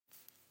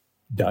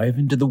Dive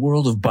into the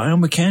world of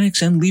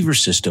biomechanics and lever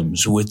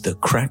systems with the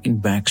Cracking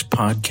Backs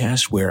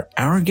podcast, where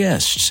our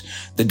guests,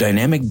 the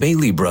dynamic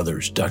Bailey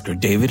brothers, Dr.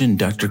 David and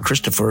Dr.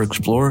 Christopher,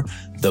 explore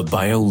the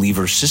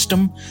BioLever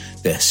system,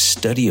 the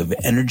study of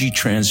energy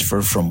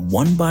transfer from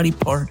one body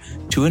part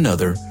to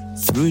another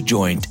through a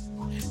joint,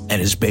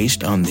 and is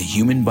based on the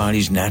human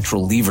body's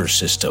natural lever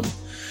system.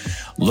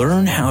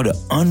 Learn how to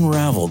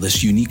unravel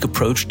this unique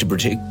approach to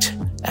predict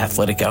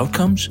athletic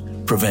outcomes,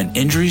 prevent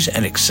injuries,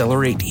 and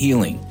accelerate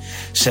healing,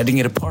 setting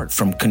it apart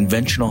from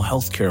conventional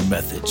healthcare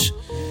methods.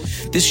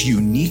 This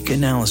unique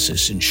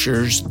analysis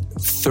ensures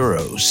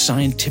thorough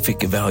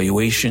scientific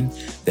evaluation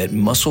that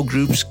muscle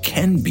groups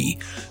can be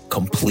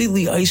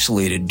completely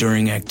isolated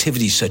during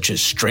activities such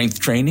as strength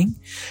training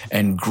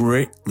and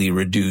greatly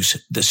reduce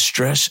the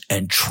stress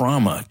and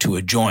trauma to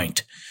a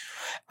joint.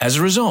 As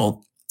a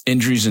result,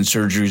 injuries and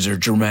surgeries are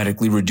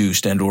dramatically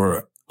reduced and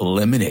or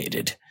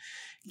eliminated.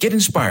 Get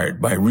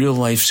inspired by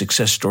real-life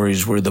success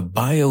stories where the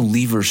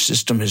BioLever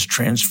system has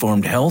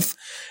transformed health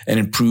and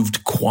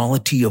improved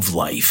quality of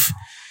life.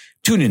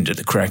 Tune into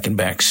the Cracking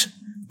Backs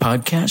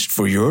podcast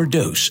for your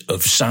dose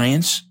of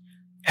science,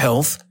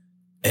 health,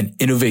 and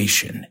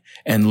innovation,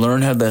 and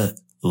learn how to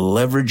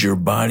leverage your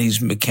body's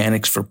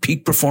mechanics for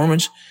peak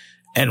performance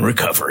and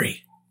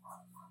recovery.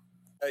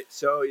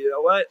 So, you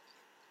know what?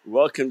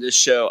 Welcome to the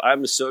show.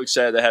 I'm so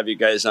excited to have you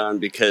guys on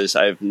because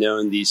I've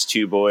known these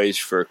two boys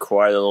for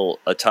quite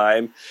a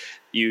time.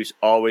 You've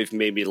always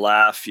made me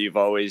laugh. You've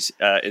always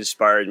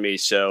inspired me.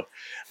 So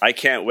I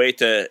can't wait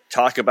to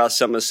talk about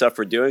some of the stuff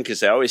we're doing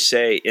because I always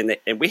say,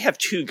 and we have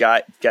two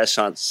guests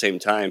on at the same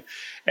time,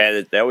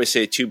 and they always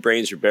say two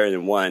brains are better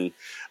than one,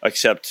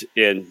 except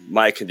in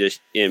my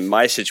condition, in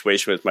my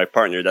situation with my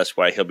partner. That's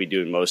why he'll be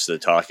doing most of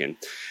the talking.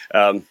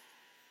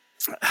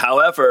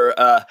 However,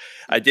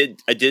 I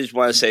did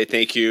want to say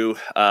thank you.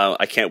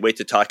 I can't wait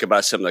to talk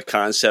about some of the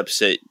concepts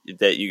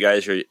that you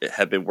guys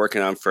have been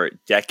working on for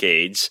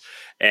decades,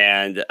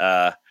 and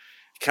kind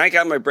of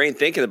got my brain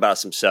thinking about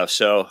some stuff.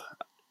 So,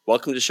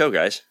 welcome to the show,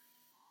 guys.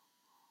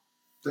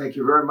 Thank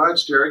you very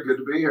much, Jerry. Good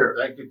to be here.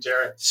 Thank you,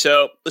 Jerry.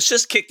 So let's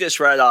just kick this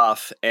right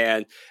off.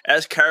 And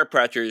as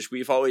chiropractors,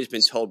 we've always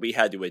been told we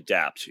had to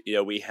adapt. You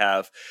know, we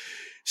have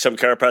some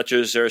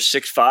chiropractors are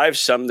 6'5",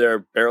 some they're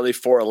barely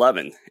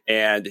 4'11",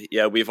 and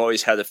we've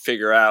always had to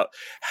figure out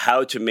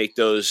how to make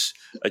those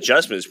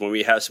adjustments when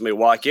we have somebody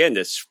walk in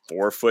that's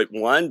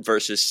 4'1"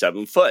 versus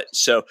 7 foot.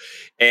 So,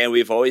 and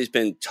we've always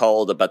been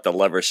told about the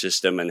lever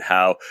system and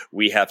how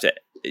we have to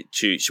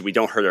so we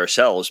don't hurt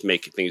ourselves,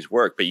 make things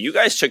work. But you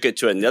guys took it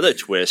to another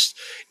twist,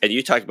 and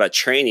you talked about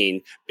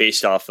training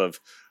based off of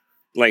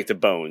length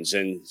of bones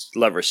and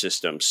lever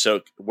systems.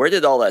 So, where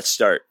did all that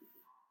start?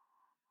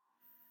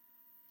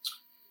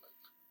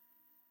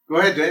 Go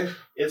ahead, Dave.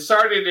 It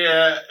started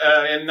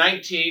in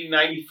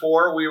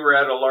 1994. We were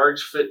at a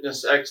large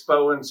fitness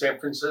expo in San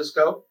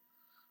Francisco.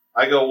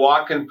 I go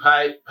walking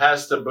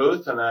past the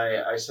booth, and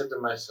I said to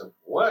myself,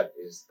 what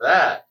is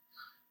that?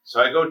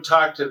 So I go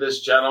talk to this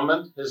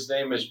gentleman. His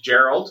name is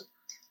Gerald.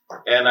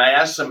 And I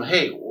asked him,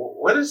 hey,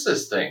 what is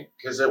this thing?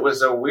 Because it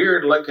was a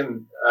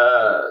weird-looking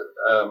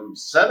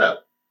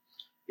setup.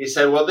 He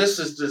said, well, this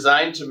is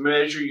designed to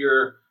measure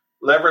your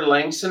lever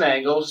lengths and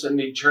angles and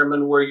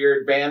determine where your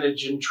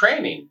advantage in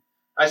training.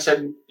 I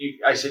said,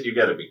 you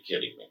got to be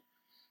kidding me.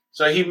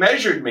 So he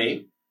measured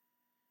me,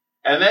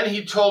 and then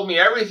he told me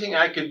everything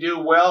I could do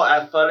well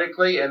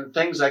athletically and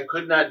things I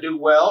could not do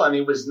well, and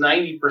he was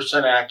 90%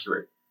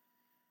 accurate.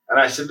 And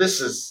I said, this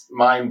is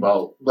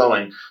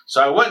mind-blowing.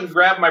 So I went and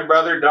grabbed my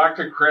brother,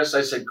 Dr. Chris.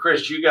 I said,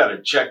 Chris, you got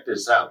to check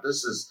this out.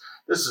 This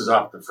is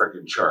off the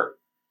freaking chart.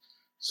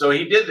 So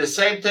he did the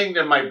same thing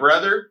to my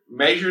brother,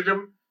 measured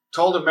him,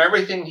 told him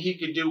everything he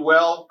could do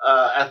well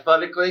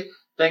athletically.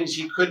 Things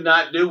he could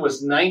not do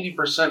was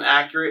 90%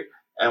 accurate,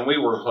 and we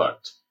were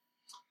hooked.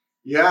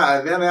 Yeah,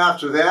 and then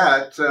after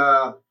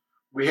that,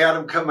 we had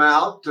him come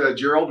out,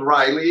 Gerald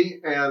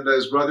Riley and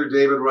his brother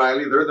David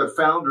Riley. They're the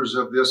founders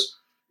of this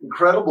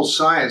incredible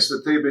science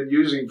that they've been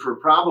using for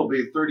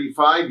probably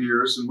 35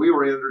 years, and we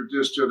were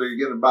introduced to it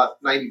again about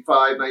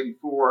 95,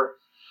 94.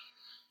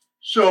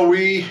 So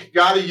we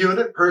got a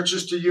unit,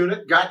 purchased a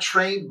unit, got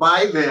trained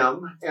by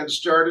them, and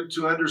started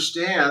to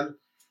understand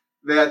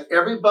that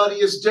everybody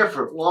is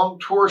different. Long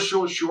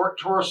torso, short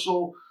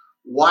torso,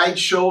 wide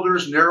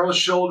shoulders, narrow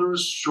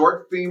shoulders,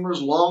 short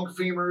femurs, long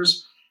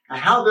femurs, and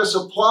how this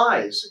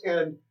applies.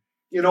 And,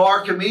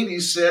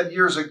 Archimedes said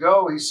years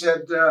ago, he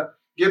said,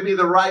 give me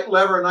the right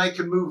lever and I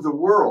can move the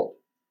world.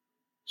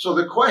 So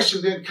the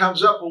question then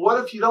comes up, well,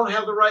 what if you don't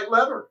have the right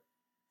lever?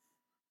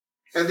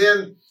 And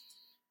then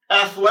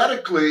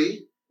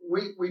athletically,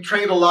 we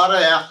trained a lot of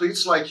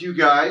athletes like you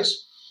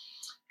guys,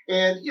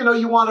 and,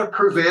 you want to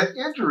prevent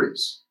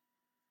injuries.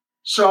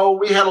 So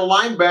we had a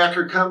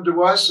linebacker come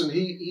to us, and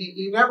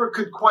he never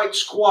could quite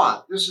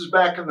squat. This is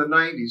back in the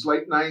 90s,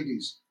 late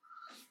 90s.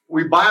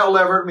 We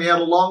biolevered him. He had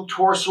a long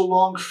torso,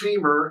 long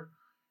femur,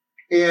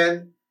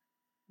 and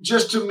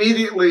just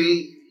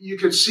immediately you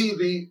could see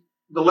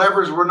the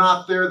levers were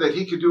not there that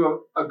he could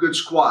do a good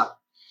squat.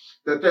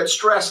 that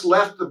stress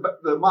left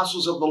the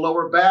muscles of the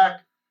lower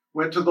back,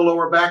 went to the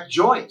lower back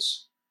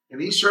joints.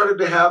 And he started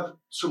to have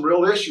some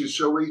real issues.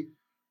 So we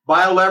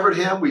biolevered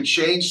him, we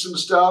changed some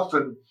stuff.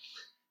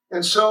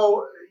 And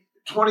so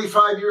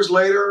 25 years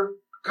later,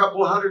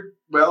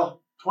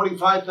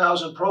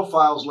 25,000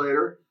 profiles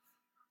later,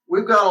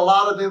 we've got a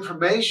lot of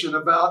information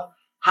about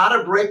how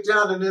to break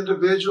down an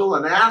individual,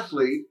 an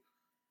athlete,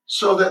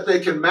 so that they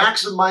can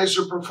maximize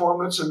their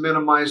performance and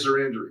minimize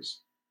their injuries.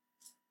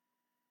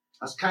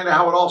 That's kind of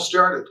how it all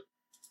started.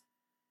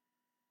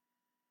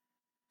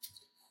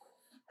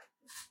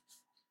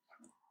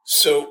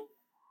 So,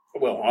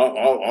 well,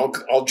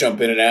 I'll jump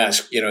in and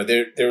ask.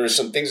 There were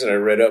some things that I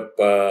read up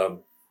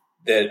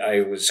that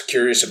I was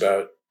curious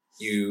about.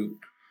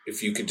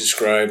 If you could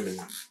describe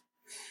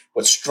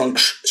what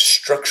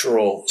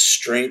structural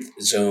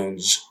strength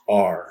zones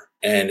are,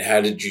 and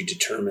how did you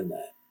determine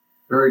that?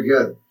 Very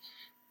good.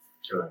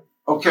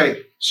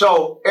 Okay,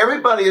 so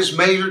everybody is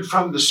measured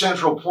from the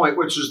central point,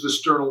 which is the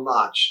sternal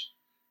notch.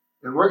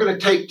 And we're going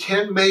to take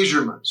 10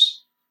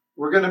 measurements.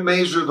 We're going to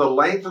measure the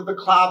length of the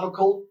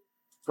clavicle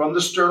from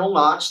the sternal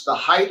notch, the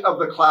height of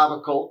the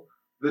clavicle,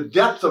 the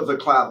depth of the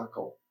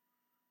clavicle.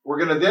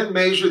 We're going to then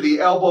measure the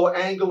elbow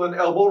angle and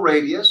elbow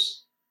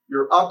radius,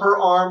 your upper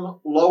arm,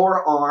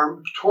 lower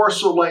arm,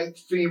 torso length,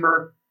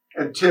 femur,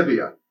 and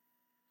tibia.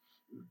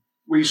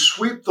 We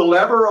sweep the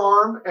lever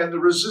arm and the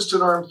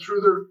resistant arm through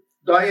their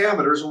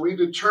diameters, and we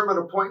determine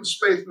a point in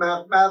space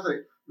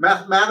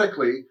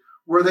mathematically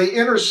where they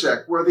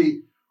intersect, where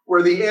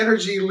the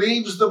energy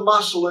leaves the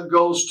muscle and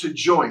goes to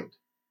joint,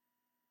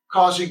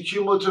 causing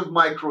cumulative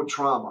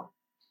microtrauma.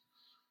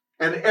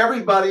 And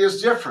everybody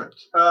is different.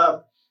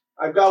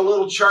 I've got a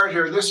little chart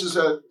here. This is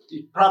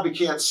you probably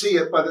can't see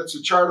it, but it's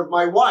a chart of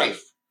my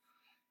wife.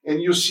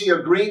 And you'll see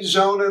a green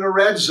zone and a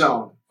red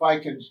zone. If I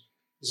can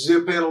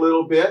zip in a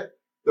little bit.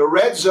 The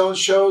red zone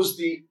shows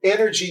the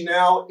energy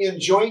now in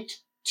joint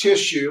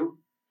tissue.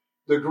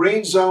 The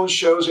green zone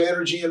shows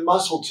energy in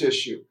muscle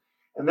tissue.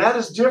 And that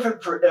is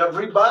different for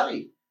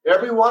everybody.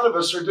 Every one of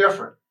us are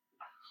different.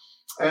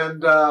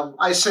 And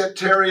I sent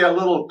Terry a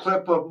little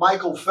clip of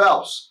Michael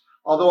Phelps.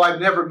 Although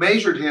I've never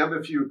measured him,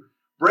 if you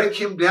break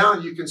him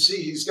down, you can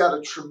see he's got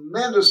a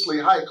tremendously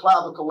high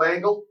clavicle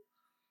angle.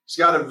 He's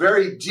got a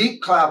very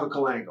deep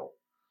clavicle angle.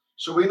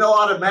 So we know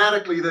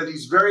automatically that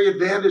he's very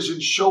advantaged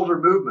in shoulder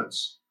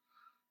movements.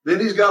 Then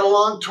he's got a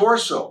long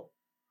torso,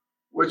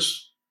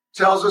 which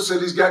tells us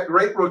that he's got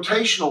great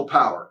rotational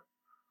power.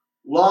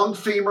 Long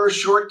femur,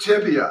 short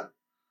tibia.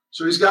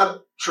 So he's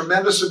got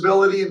tremendous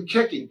ability in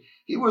kicking.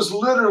 He was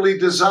literally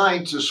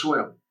designed to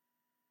swim.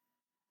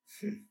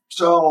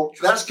 So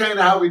that's kind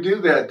of how we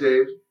do that,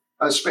 Dave.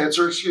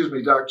 Spencer, excuse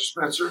me, Dr.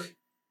 Spencer.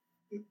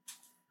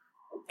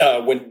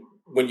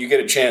 When you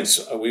get a chance,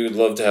 we would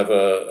love to have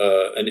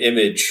an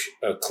image,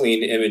 a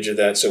clean image of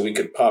that, so we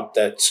could pop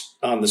that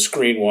on the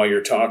screen while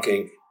you're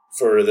talking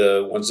for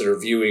the ones that are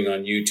viewing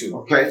on YouTube.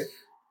 Okay.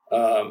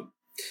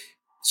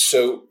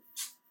 So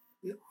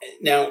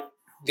now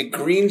the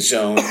green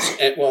zones.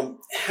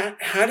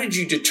 How did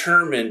you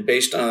determine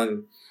based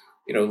on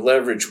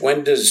leverage?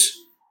 When does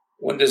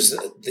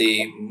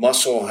the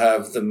muscle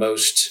have the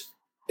most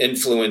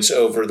influence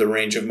over the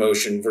range of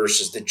motion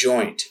versus the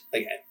joint?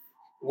 Like,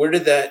 where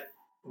does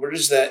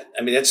that,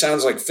 I mean, that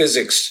sounds like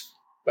physics,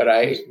 but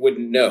I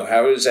wouldn't know.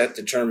 How is that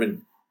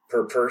determined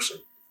per person?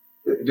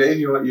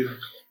 Dave,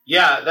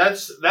 Yeah,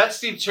 that's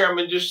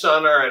determined just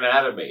on our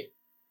anatomy.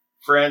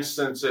 For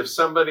instance, if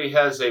somebody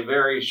has a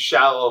very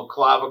shallow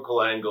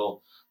clavicle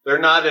angle, they're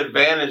not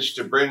advantaged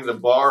to bring the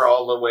bar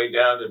all the way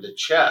down to the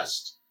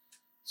chest.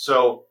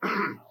 So,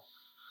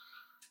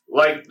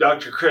 like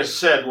Dr. Chris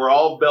said, we're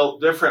all built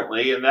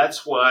differently, and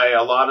that's why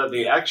a lot of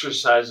the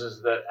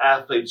exercises that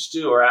athletes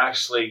do are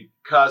actually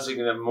causing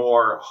them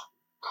more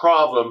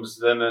problems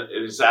than it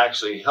is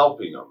actually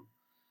helping them.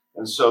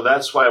 And so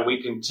that's why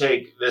we can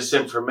take this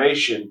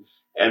information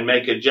and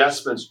make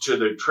adjustments to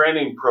their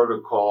training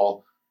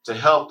protocol to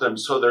help them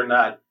so they're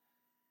not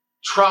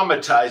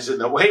traumatized in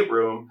the weight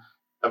room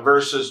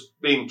versus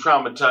being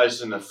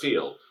traumatized in the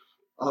field.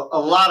 A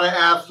lot of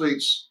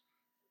athletes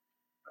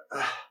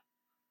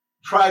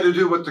try to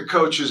do what the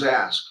coaches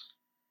ask.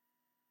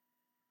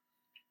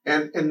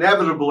 And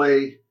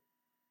inevitably,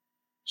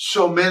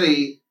 so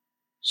many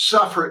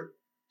suffer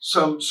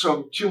some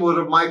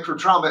cumulative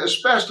microtrauma,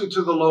 especially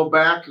to the low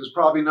back is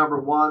probably number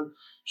one,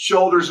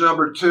 shoulders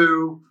number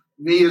two,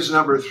 knee is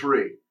number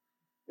three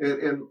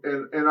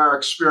in our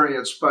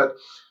experience. But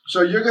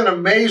so you're going to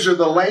measure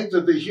the length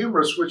of the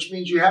humerus, which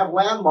means you have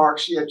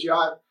landmarks yet you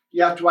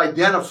have to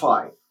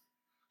identify.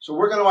 So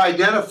we're going to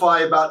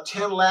identify about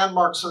 10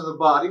 landmarks on the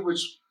body,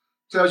 which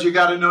tells you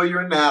got to know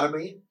your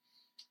anatomy.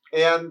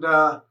 And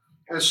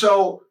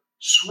so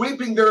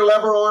sweeping their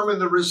lever arm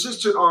and the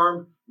resistant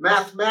arm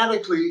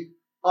mathematically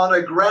on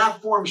a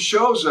graph form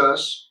shows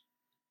us,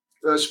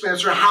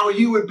 Spencer, how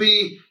you would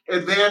be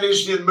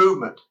advantaged in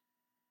movement.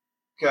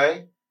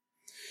 Okay?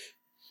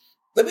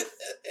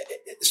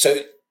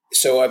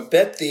 So I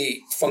bet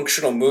the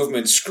functional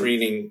movement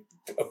screening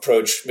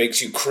approach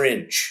makes you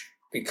cringe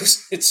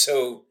because it's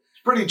so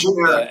Pretty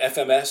generic.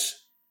 FMS.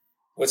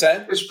 What's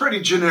that? It's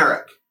pretty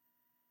generic.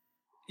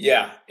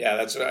 Yeah,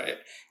 that's right.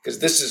 Because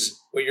this is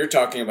what you're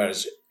talking about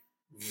is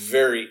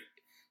very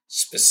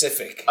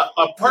specific.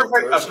 A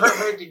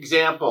perfect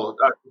example,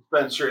 Dr.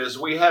 Spencer, is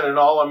we had an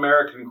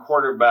All-American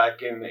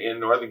quarterback in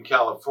Northern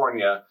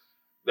California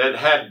that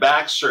had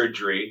back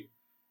surgery,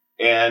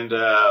 and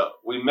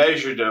we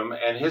measured him,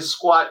 and his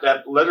squat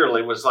depth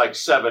literally was like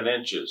 7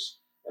 inches.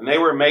 And they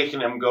were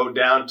making him go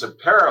down to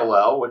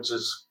parallel, which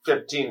is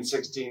 15,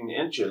 16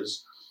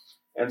 inches.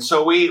 And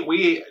so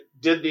we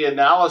did the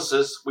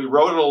analysis. We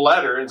wrote a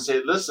letter and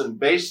said, listen,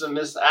 based on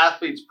this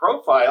athlete's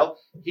profile,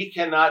 he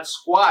cannot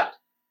squat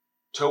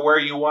to where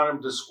you want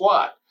him to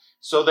squat.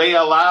 So they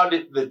allowed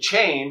the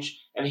change,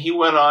 and he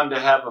went on to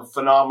have a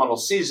phenomenal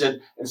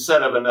season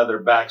instead of another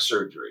back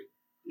surgery.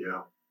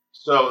 Yeah.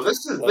 So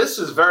this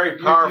is very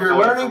powerful. You're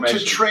learning to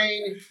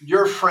train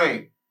your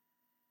frame.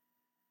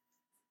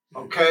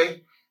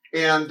 Okay.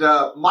 And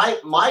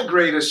my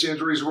greatest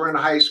injuries were in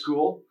high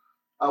school.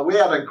 We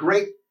had a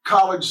great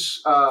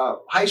college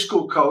high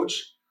school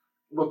coach.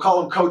 We'll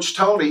call him Coach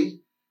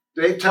Tony.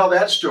 Dave, tell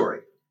that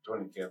story.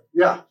 Tony Kim.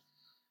 Yeah.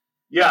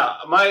 Yeah.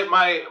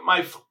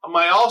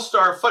 My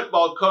all-star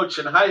football coach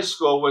in high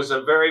school was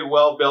a very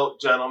well-built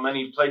gentleman.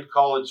 He played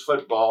college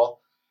football,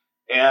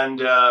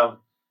 and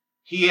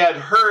he had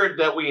heard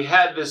that we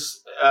had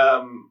this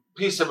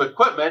piece of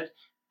equipment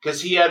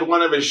because he had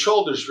one of his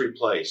shoulders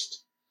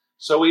replaced.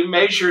 So we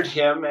measured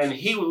him, and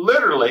he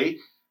literally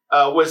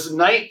was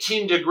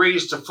 19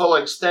 degrees to full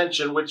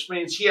extension, which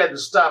means he had to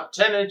stop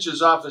 10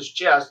 inches off his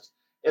chest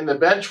in the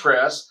bench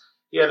press.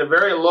 He had a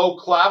very low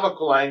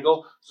clavicle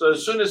angle. So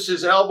as soon as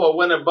his elbow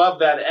went above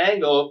that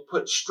angle, it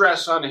put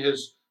stress on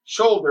his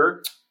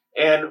shoulder.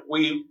 And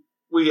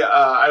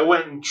I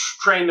went and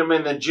trained him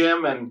in the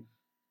gym and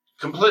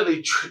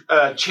completely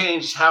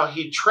changed how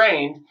he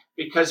trained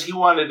because he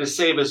wanted to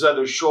save his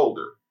other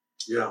shoulder.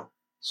 Yeah.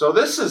 So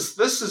this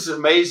is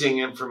amazing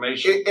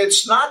information.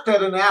 It's not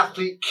that an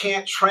athlete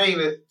can't train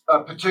it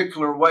a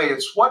particular way.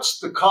 It's what's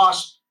the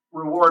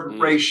cost-reward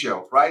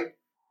ratio, right?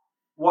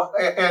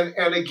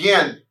 And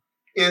again,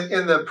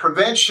 in the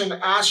prevention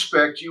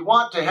aspect, you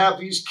want to have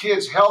these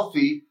kids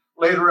healthy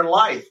later in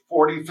life,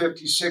 40,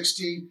 50,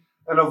 60,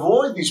 and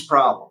avoid these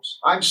problems.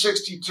 I'm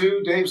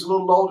 62. Dave's a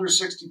little older,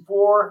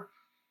 64.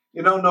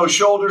 No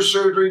shoulder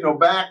surgery, no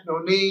back, no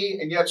knee,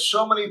 and yet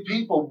so many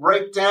people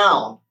break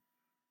down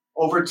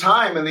over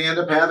time, and they end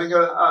up having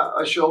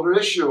a shoulder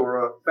issue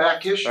or a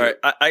back issue. All right,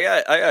 I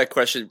got a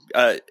question.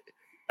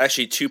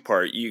 Actually,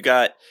 2-part. You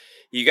got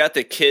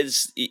the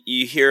kids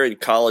you hear in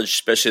college,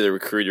 especially the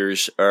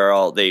recruiters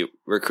they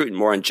recruit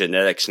more on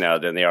genetics now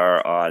than they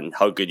are on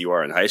how good you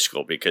are in high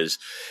school. Because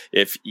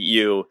if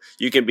you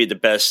can be the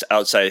best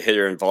outside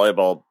hitter in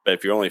volleyball, but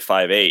if you're only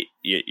 5'8",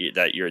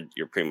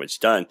 you're pretty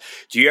much done.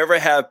 Do you ever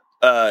have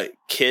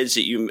kids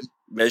that you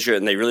measure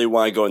and they really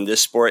want to go in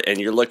this sport, and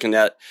you're looking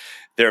at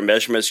their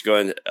measurements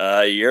going,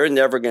 you're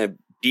never going to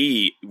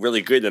be really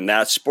good in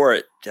that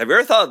sport. Have you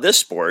ever thought this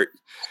sport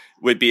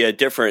would be a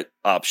different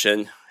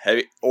option?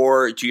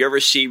 Or do you ever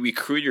see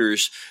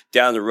recruiters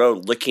down the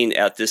road looking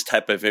at this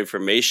type of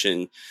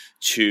information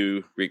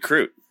to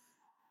recruit?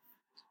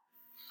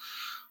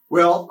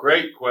 Well,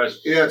 great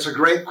question. Yeah, it's a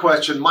great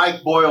question.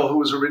 Mike Boyle, who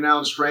was a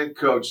renowned strength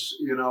coach,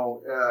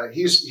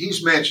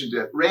 he's mentioned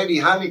it. Randy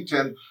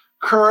Huntington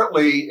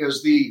currently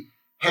is the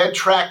head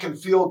track and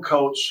field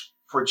coach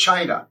for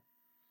China.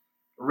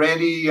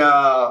 Randy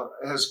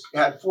has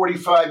had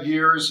 45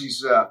 years.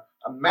 He's a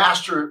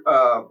master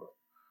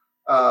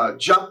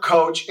jump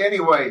coach.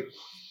 Anyway,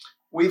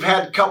 we've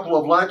had a couple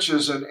of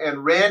lunches,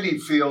 and Randy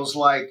feels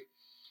like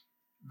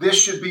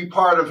this should be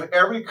part of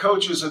every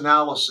coach's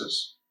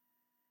analysis.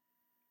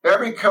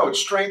 Every coach,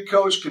 strength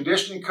coach,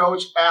 conditioning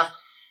coach,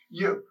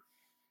 you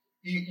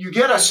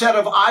get a set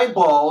of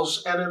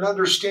eyeballs and an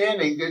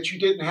understanding that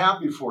you didn't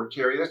have before,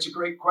 Terry. That's a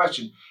great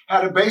question.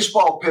 Had a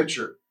baseball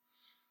pitcher.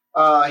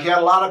 He had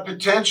a lot of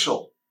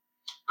potential.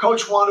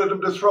 Coach wanted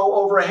him to throw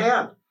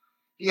overhand.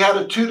 He had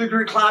a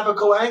 2-degree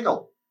clavicle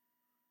angle.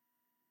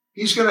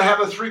 He's going to have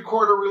a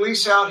 3/4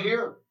 release out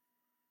here.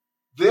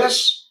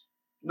 This,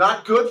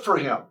 not good for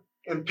him.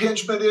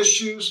 Impingement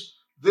issues.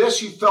 This,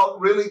 he felt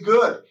really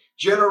good.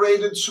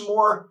 Generated some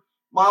more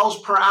miles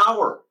per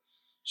hour.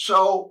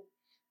 So,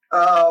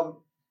 that's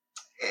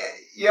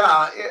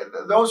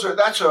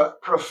a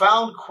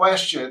profound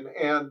question.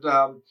 And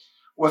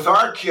with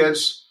our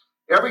kids,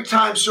 every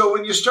time, so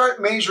when you start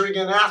measuring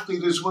an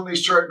athlete is when they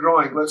start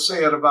growing, let's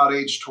say at about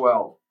age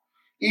 12.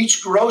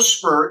 Each growth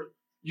spurt,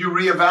 you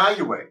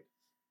reevaluate,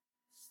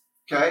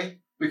 okay?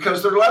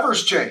 Because their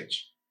levers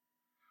change.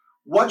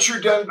 Once you're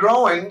done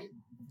growing,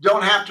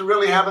 don't have to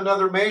really have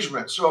another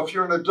measurement. So if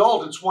you're an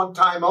adult, it's one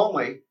time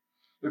only.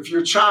 If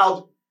you're a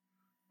child,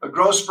 a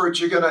growth spurt,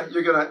 you're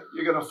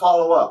gonna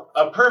follow up.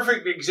 A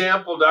perfect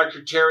example,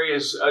 Dr. Terry,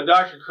 is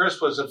Dr.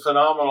 Chris was a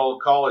phenomenal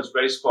college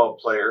baseball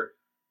player,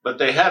 but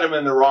they had him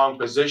in the wrong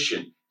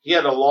position. He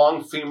had a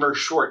long femur,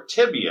 short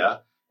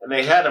tibia, and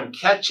they had him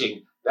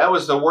catching. that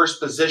was the worst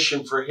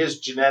position for his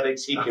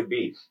genetics he could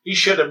be. He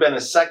should have been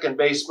a second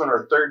baseman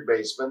or third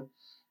baseman.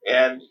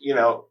 And,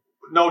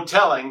 no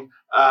telling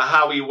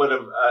how he would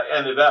have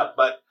ended up.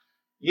 But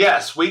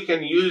yes, we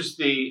can use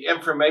the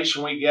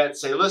information we get and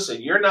say,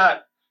 listen, you're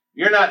not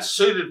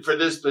suited for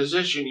this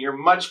position. You're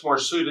much more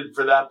suited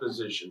for that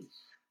position.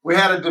 We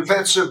had a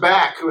defensive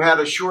back who had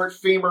a short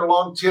femur,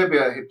 long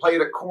tibia. He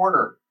played at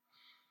corner.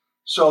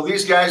 So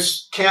these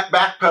guys can't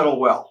backpedal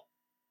well.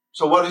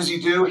 So what does he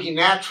do? He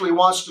naturally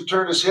wants to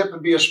turn his hip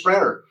and be a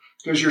sprinter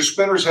because your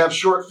sprinters have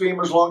short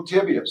femurs, long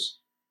tibias.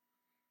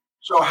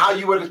 So how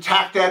you would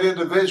attack that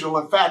individual.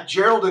 In fact,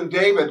 Gerald and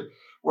David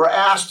were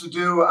asked to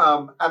do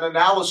an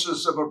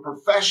analysis of a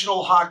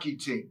professional hockey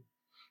team.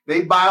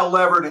 They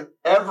bio-levered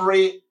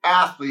every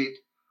athlete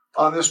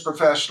on this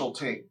professional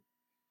team,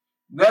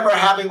 never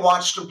having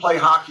watched them play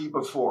hockey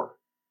before.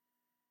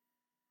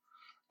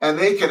 And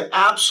they could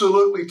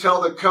absolutely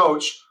tell the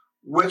coach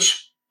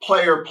which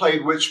player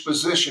played which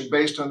position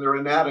based on their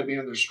anatomy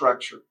and their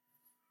structure.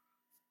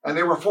 And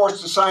they were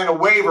forced to sign a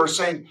waiver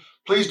saying,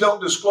 please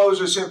don't disclose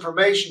this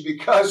information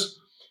because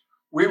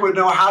we would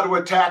know how to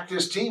attack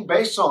this team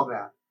based on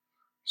that.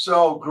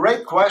 So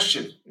great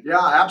question. Yeah,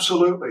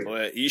 absolutely.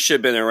 Well, you should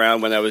have been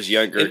around when I was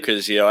younger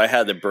because, I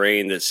had the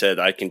brain that said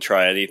I can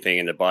try anything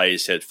and the body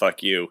said,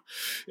 fuck you.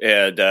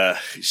 And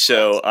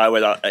so I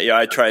would,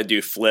 I try to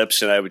do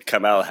flips and I would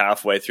come out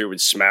halfway through and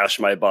smash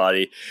my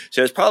body.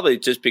 So it's probably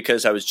just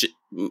because I was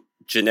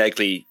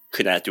genetically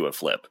could not do a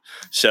flip.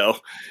 So,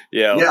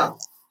 Yeah.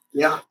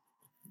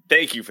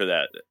 Thank you for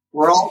that.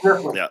 We're all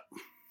different. Yeah.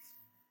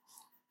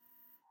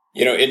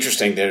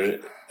 Interesting.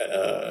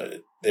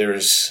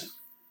 There's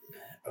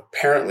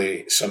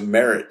apparently some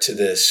merit to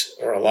this,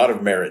 or a lot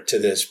of merit to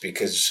this,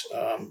 because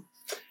I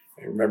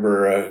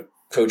remember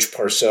Coach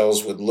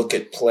Parcells would look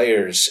at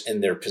players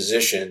in their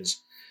positions,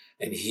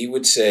 and he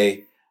would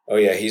say, "Oh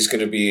yeah, he's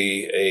going to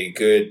be a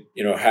good,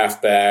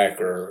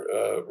 halfback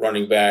or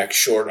running back,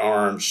 short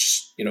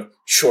arms,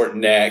 short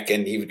neck,"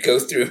 and he would go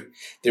through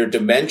their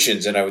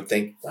dimensions, and I would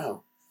think,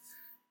 "Wow,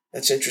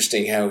 that's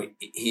interesting how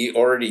he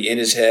already in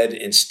his head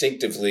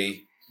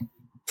instinctively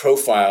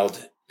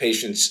profiled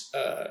patients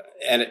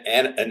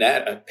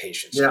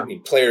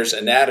players'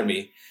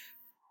 anatomy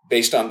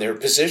based on their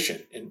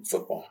position in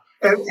football."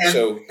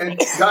 And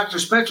Dr.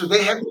 Spencer,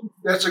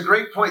 that's a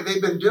great point.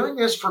 They've been doing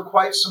this for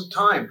quite some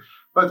time,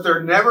 but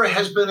there never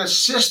has been a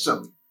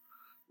system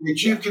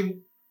that you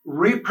can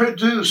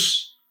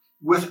reproduce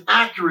with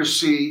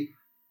accuracy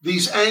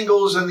these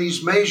angles and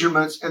these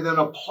measurements and then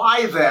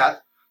apply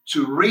that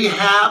to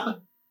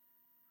rehab,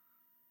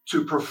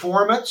 to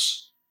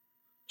performance,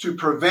 to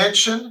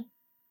prevention,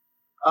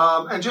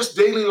 and just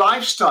daily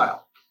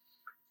lifestyle.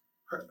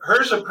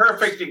 Here's a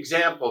perfect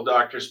example,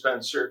 Dr.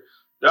 Spencer.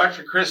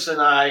 Dr. Chris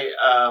and I,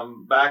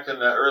 back in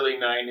the early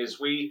 90s,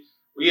 we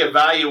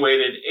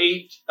evaluated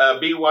 8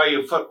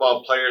 BYU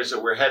football players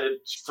that were headed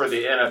for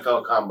the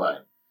NFL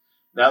Combine.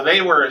 Now,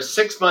 they were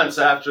 6 months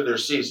after their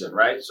season,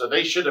 right? So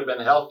they should have been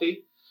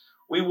healthy.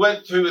 We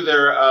went through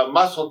their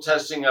muscle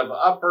testing of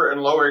upper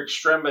and lower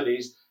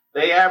extremities.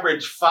 They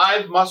averaged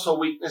 5 muscle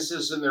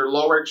weaknesses in their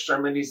lower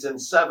extremities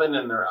and 7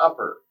 in their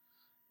upper.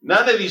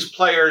 None of these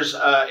players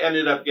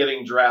ended up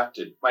getting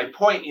drafted. My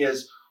point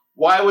is,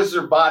 why was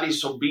their body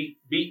so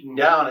beaten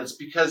down? It's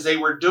because they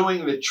were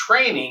doing the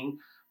training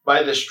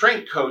by the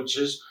strength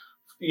coaches,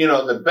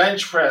 the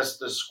bench press,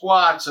 the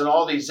squats, and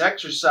all these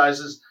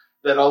exercises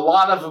that a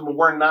lot of them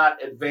were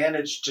not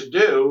advantaged to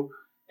do.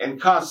 And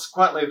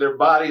consequently, their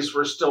bodies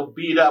were still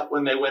beat up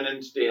when they went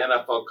into the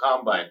NFL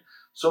Combine.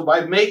 So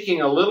by making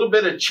a little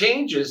bit of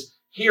changes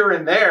here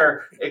and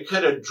there, it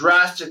could have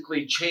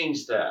drastically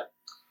changed that.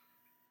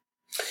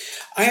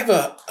 I have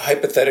a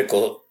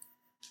hypothetical,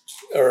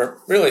 or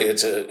really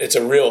it's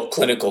a real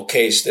clinical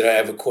case that I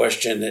have a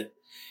question that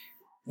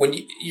when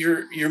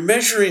you're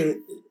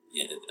measuring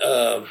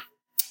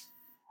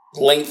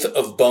length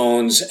of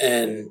bones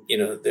and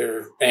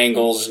their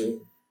angles, and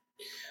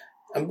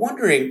I'm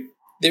wondering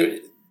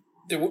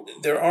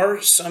there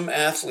are some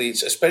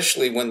athletes,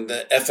 especially when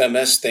the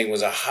FMS thing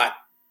was a hot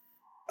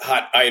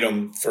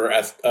item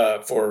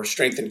for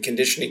strength and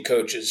conditioning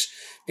coaches,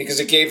 because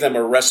it gave them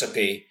a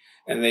recipe.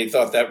 And they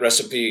thought that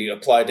recipe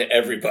applied to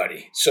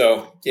everybody.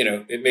 So,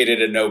 it made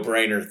it a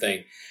no-brainer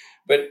thing.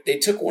 But they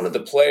took one of the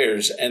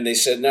players and they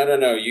said,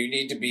 no, you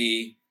need to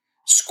be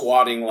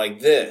squatting like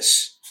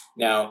this.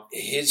 Now,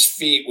 his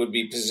feet would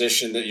be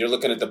positioned that you're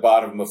looking at the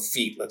bottom of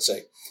feet, let's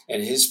say,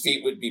 and his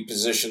feet would be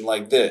positioned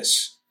like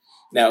this.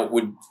 Now,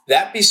 would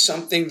that be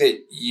something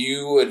that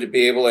you would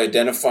be able to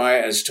identify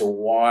as to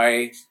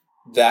why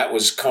that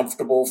was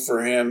comfortable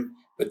for him?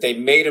 But they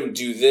made him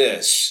do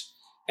this,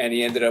 and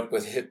he ended up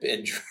with hip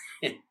injury.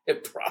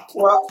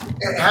 Well,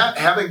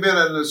 having been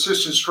an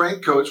assistant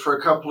strength coach for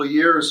a couple of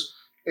years,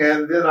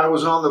 and then I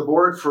was on the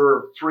board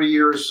for 3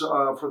 years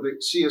for the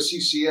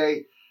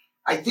CSCCA,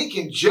 I think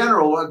in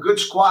general, a good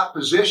squat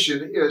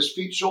position is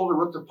feet shoulder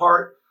width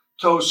apart,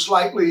 toes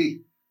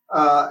slightly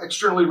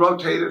externally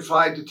rotated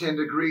 5 to 10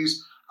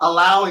 degrees,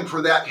 allowing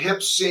for that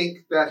hip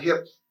sink, that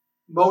hip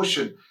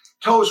motion.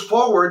 Toes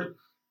forward,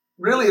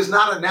 really is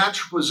not a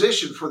natural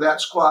position for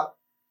that squat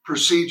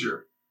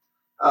procedure.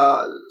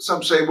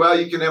 Some say, well,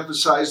 you can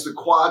emphasize the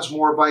quads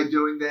more by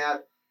doing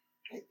that.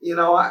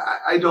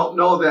 I don't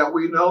know that.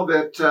 We know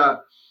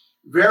that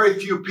very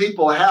few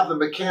people have the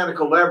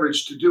mechanical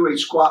leverage to do a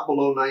squat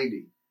below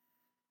 90.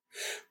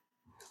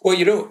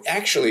 Well,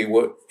 actually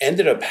what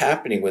ended up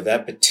happening with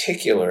that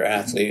particular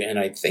athlete, and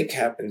I think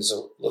happens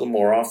a little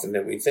more often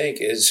than we think,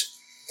 is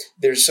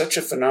there's such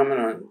a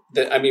phenomenon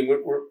that,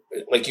 we're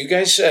like you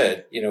guys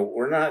said,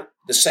 we're not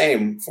the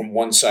same from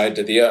one side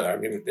to the other.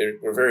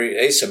 We're very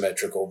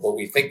asymmetrical, but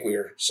we think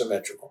we're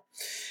symmetrical.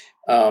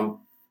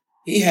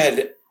 He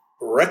had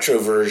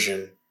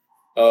retroversion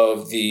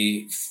of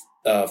the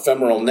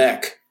femoral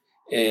neck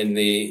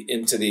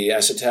into the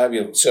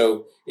acetabulum.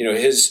 So,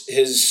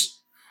 his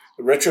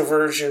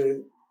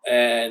retroversion,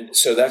 and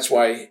so that's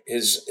why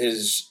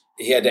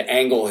he had to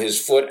angle his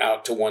foot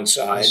out to one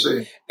side,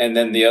 and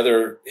then the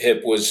other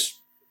hip was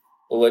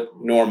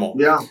normal.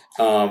 Yeah.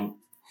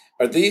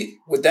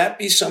 Would that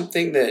be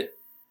something that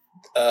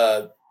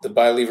the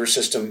BioLever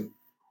system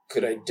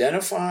could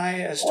identify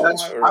as to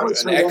why, or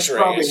an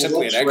X-ray?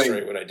 Simply an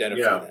X-ray would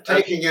identify that.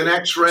 Taking an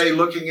X-ray,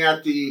 looking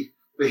at the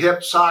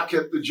hip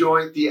socket, the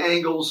joint, the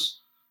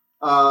angles.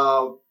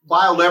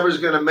 BioLever is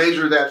going to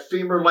measure that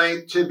femur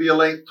length, tibia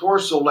length,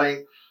 torso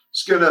length.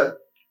 It's going to,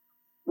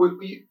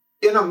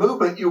 in a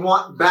movement, you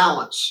want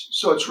balance.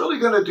 So it's really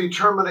going to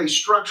determine a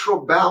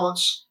structural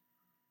balance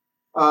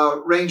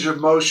range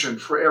of motion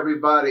for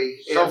everybody.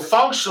 So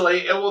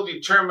functionally, it will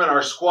determine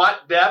our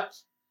squat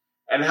depth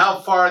and how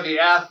far the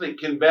athlete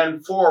can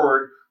bend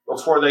forward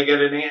before they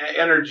get an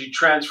energy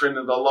transfer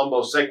into the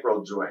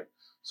lumbosacral joint.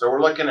 So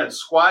we're looking at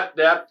squat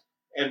depth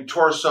and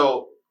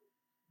torso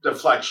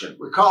deflection.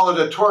 We call it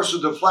a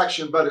torso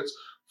deflection, but it's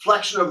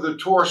flexion of the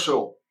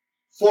torso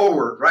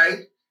forward, right?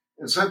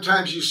 And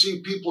sometimes you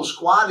see people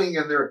squatting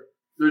and they're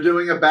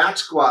doing a back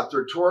squat.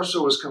 Their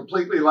torso is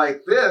completely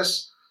like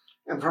this.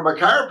 And from a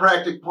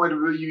chiropractic point of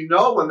view,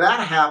 when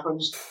that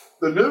happens,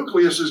 the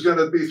nucleus is going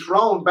to be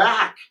thrown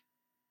back.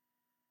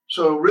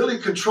 So really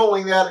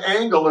controlling that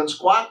angle and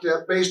squat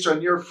depth based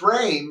on your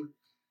frame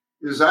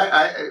is,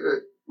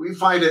 we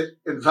find it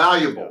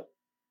invaluable.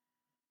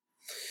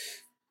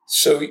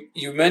 So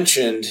you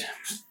mentioned,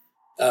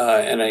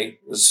 and I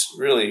was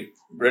really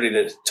ready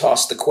to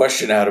toss the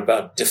question out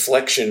about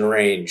deflection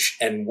range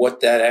and what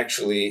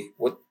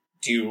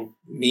do you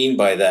mean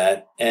by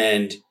that?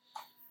 And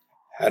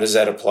how does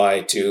that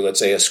apply to, let's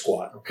say, a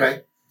squat?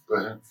 Okay, go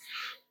ahead.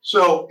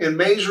 So in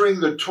measuring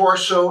the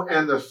torso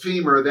and the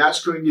femur,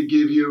 that's going to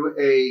give you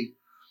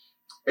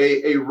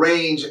a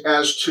range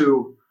as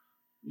to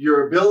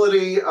your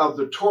ability of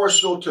the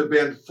torso to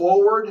bend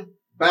forward,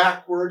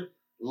 backward,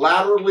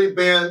 laterally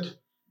bend,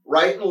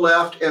 right and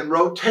left, and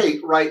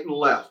rotate right and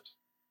left.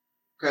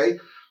 Okay?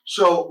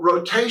 So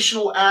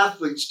rotational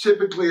athletes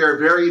typically are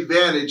very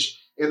advantaged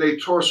in a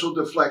torso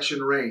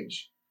deflection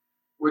range,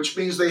 which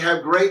means they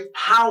have great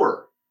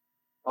power.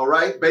 All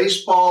right?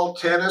 Baseball,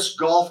 tennis,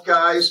 golf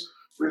guys.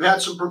 We've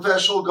had some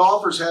professional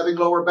golfers having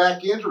lower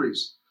back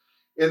injuries.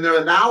 In their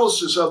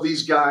analysis of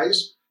these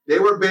guys, they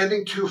were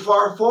bending too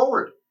far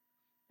forward.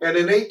 And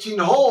in 18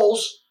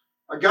 holes,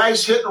 a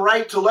guy's hitting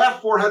right to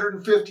left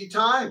 450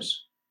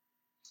 times.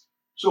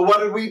 So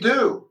what did we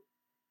do?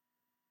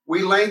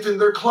 We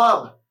lengthened their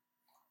club.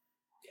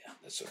 Yeah,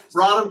 that's right.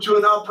 Brought them to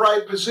an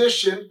upright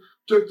position,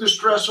 took the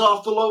stress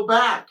off the low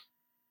back.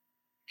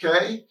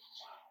 Okay?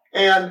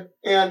 And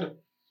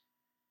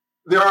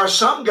there are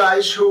some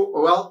guys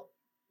who,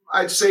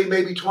 I'd say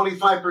maybe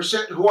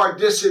 25% who are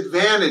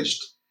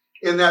disadvantaged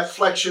in that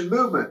flexion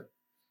movement,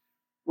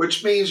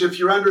 which means if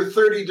you're under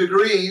 30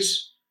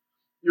 degrees,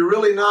 you're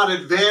really not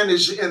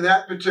advantaged in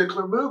that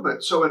particular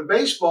movement. So in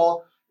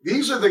baseball,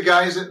 these are the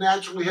guys that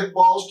naturally hit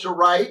balls to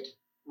right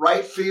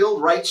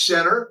field, right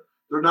center.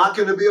 They're not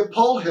going to be a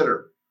pole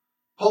hitter.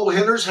 Pole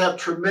hitters have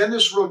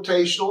tremendous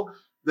rotational.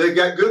 They've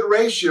got good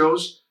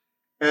ratios,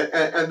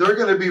 and they're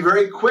going to be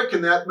very quick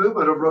in that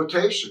movement of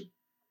rotation.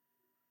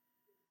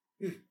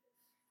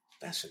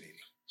 Fascinating.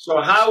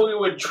 So how we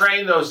would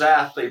train those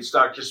athletes,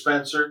 Dr.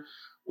 Spencer,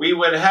 we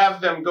would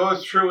have them go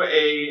through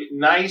a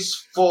nice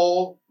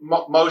full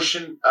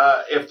motion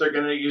if they're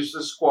going to use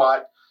the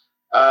squat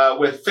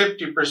with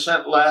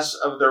 50% less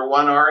of their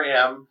 1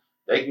 RM.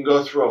 They can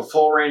go through a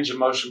full range of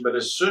motion, but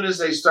as soon as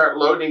they start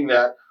loading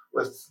that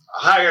with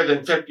higher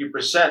than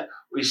 50%,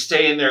 we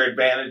stay in their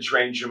advantage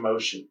range of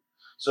motion.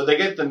 So they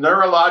get the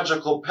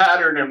neurological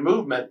pattern and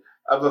movement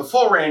of a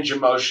full range of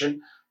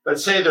motion, but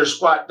say their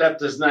squat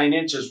depth is 9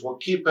 inches, we'll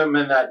keep them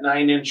in that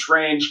 9-inch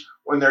range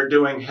when they're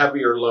doing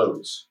heavier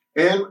loads.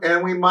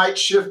 And we might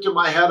shift them.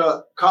 I had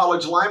a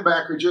college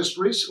linebacker just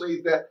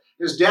recently that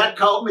his dad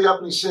called me up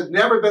and he said,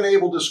 never been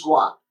able to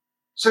squat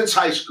since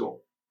high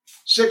school.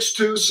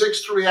 6'2",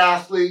 6'3"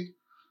 athlete,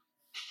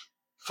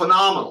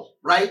 phenomenal,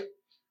 right?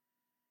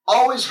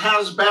 Always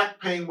has back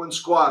pain when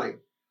squatting.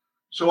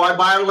 So I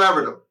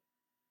BioLevered him.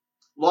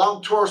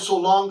 Long torso,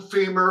 long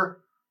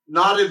femur,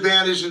 not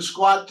advantaged in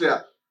squat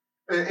depth,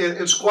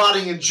 in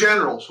squatting in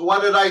general. So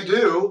what did I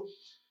do?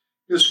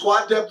 His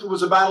squat depth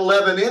was about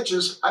 11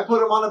 inches. I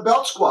put him on a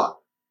belt squat.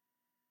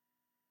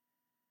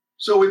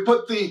 So we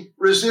put the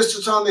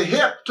resistance on the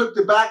hip, took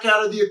the back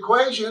out of the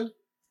equation.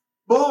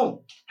 Boom,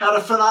 had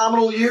a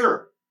phenomenal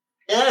year.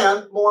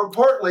 And more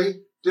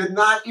importantly, did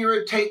not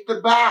irritate the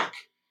back.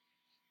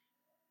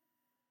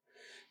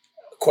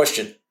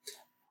 Question.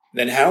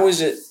 Then how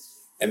is it,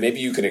 and maybe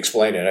you can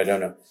explain it, I don't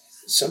know.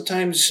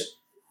 Sometimes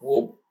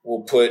we'll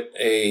put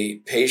a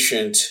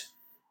patient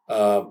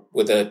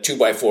with a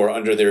 2x4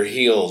 under their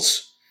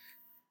heels,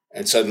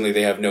 and suddenly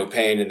they have no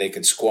pain and they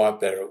can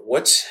squat better.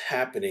 What's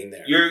happening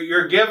there?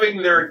 You're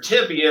giving their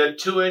tibia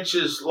 2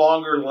 inches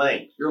longer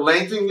length. You're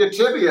lengthening the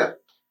tibia.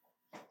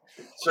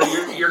 So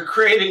you're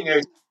creating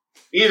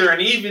either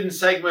an even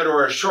segment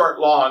or a short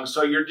long.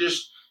 So you're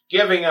just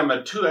giving them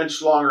a 2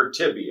 inch longer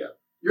tibia.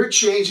 You're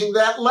changing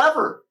that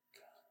lever.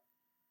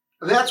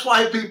 That's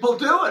why people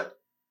do it.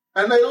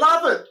 And they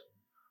love it.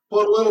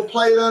 Put a little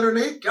plate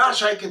underneath.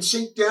 Gosh, I can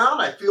sink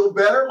down. I feel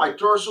better. My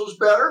torso's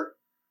better.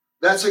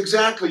 That's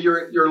exactly,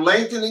 you're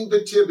lengthening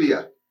the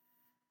tibia.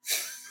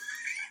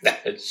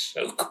 That is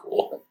so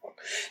cool.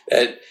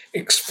 That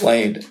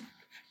explained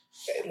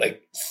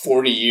like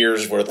 40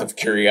 years worth of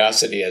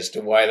curiosity as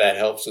to why that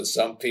helps with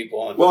some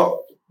people and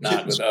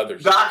not with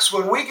others. Docs,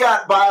 when we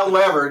got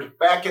BioLevered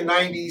back in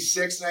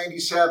 96,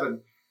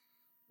 97,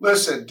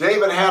 listen,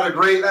 David had a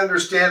great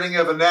understanding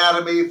of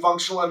anatomy,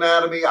 functional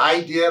anatomy.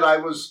 I did. I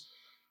was,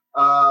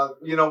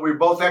 we were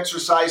both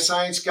exercise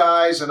science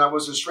guys, and I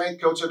was a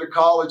strength coach at a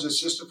college,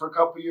 assistant for a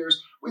couple of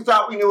years. We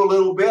thought we knew a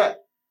little bit.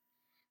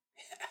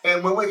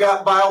 And when we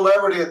got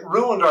BioLevered, it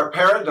ruined our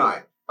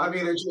paradigm. I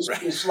mean,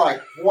 it's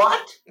like,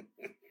 what?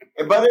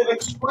 But it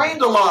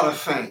explained a lot of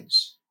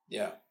things.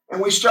 Yeah.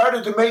 And we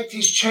started to make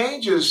these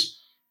changes,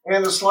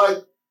 and it's like,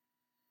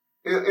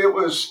 it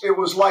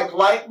was like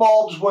light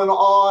bulbs went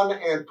on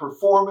and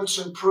performance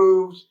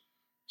improved.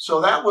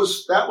 So that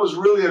was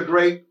really a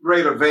great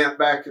event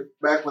back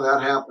when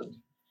that happened.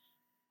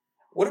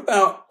 What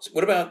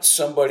about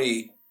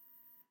somebody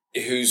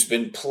who's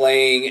been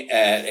playing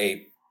at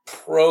a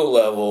pro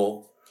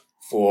level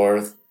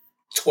for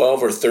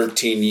 12 or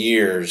 13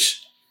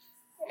 years,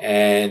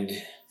 and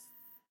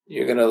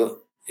you're gonna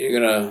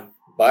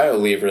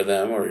BioLever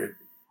them or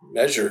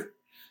measure?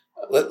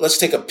 Let's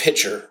take a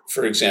pitcher,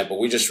 for example.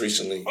 We just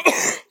recently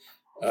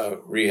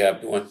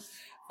rehabbed one.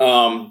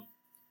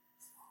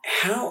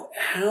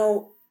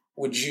 How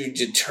would you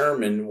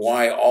determine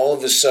why all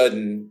of a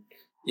sudden,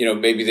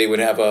 maybe they would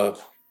have a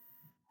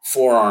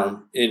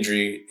forearm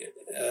injury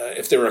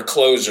if they're a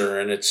closer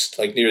and it's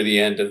like near the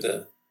end of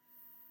the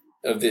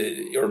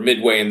or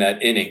midway in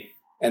that inning,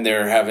 and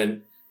they're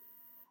having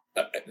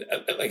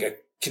like a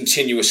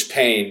continuous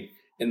pain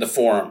in the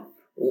forearm?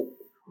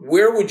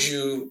 Where would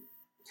you?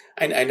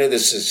 I know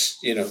this is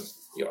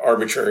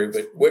arbitrary,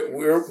 but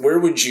where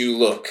would you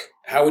look?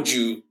 How would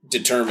you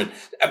determine?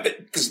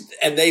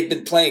 And they've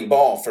been playing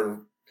ball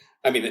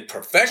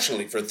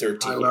professionally for 13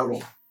 High years.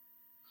 level.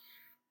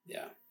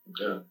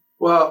 Yeah.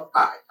 Well,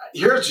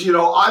 here's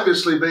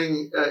obviously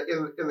being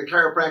in the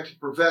chiropractic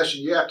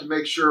profession, you have to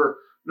make sure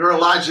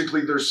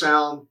neurologically they're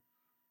sound,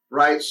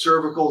 right?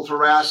 Cervical,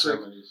 thoracic.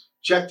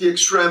 Check the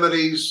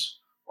extremities,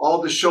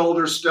 all the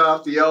shoulder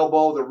stuff, the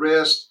elbow, the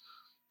wrist.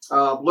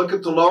 Look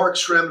at the lower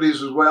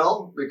extremities as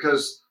well,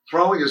 because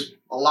throwing is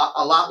a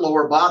lot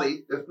lower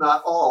body, if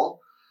not all.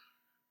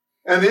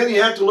 And then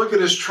you have to look at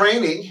his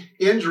training,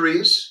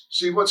 injuries,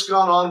 see what's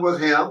gone on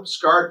with him,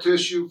 scar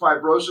tissue,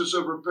 fibrosis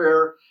of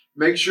repair.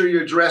 Make sure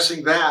you're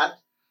addressing that.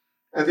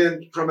 And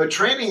then from a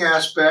training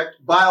aspect,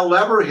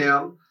 BioLever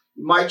him.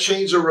 You might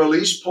change a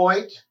release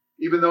point,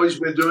 even though he's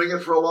been doing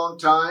it for a long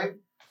time.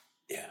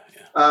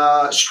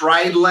 Yeah.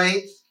 Stride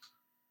length.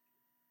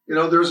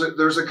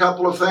 There's a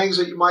couple of things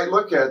that you might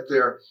look at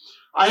there.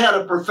 I had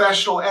a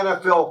professional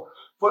NFL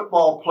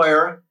football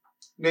player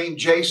named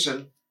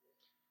Jason,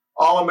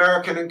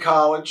 All-American in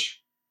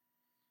college,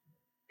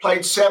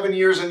 played 7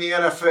 years in the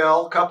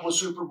NFL, a couple of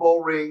Super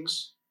Bowl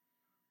rings.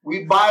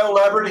 We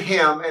BioLevered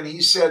him, and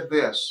he said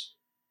this: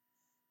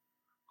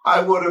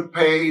 I would have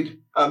paid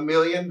 $1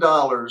 million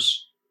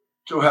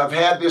to have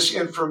had this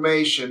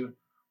information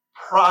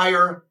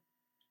prior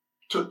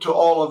to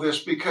all of this,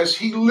 because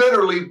he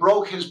literally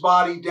broke his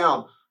body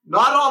down,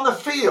 not on the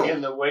field.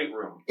 In the weight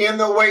room. In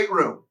the weight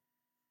room.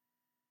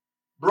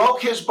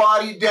 Broke his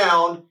body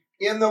down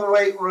in the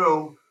weight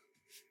room,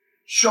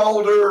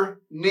 shoulder,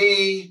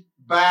 knee,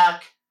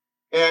 back,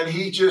 and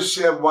he just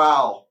said,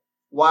 wow,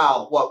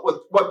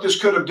 what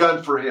this could have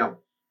done for him.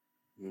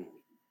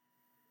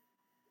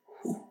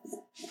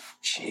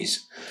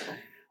 Jeez.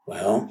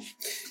 Well,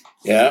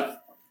 yeah,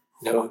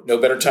 no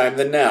better time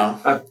than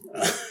now.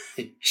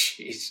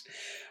 Jeez.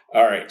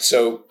 All right.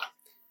 So,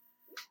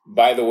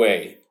 by the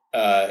way,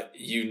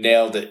 you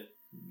nailed it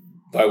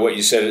by what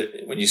you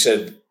said when you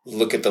said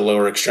look at the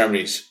lower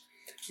extremities,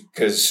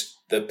 because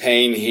the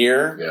pain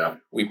here. Yeah.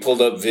 We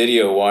pulled up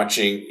video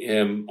watching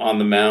him on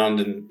the mound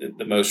in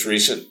the most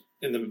recent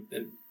in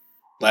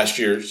last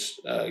year's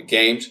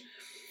games,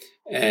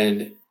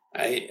 and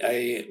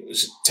I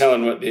was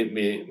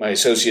telling my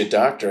associate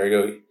doctor, I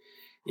go,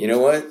 you know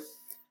what?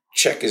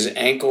 Check his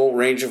ankle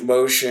range of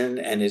motion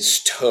and his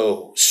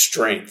toe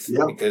strength,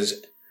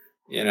 because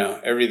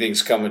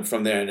everything's coming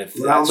from there. And if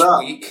that's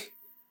weak,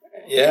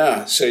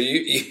 so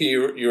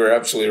you're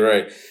absolutely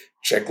right.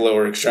 Check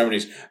lower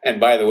extremities.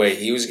 And by the way,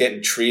 he was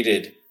getting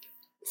treated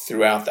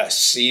throughout the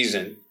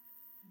season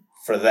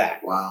for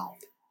that. Wow.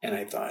 And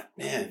I thought,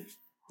 man,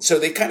 so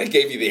they kind of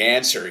gave you the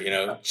answer,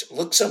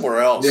 look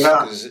somewhere else.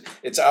 Because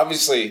it's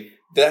obviously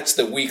that's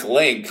the weak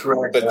link,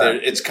 correct, but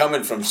it's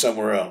coming from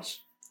somewhere else.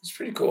 It's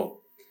pretty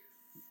cool.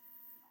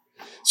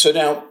 So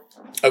now,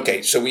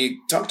 so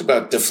we talked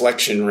about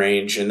deflection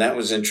range, and that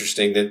was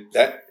interesting.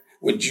 That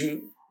would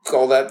you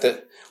call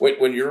that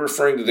when you're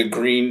referring to the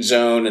green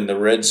zone and the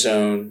red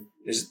zone,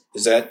 is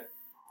that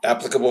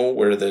applicable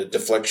where the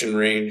deflection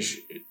range,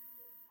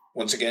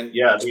 once again?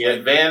 Yeah, the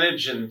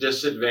advantage and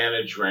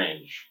disadvantage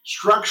range.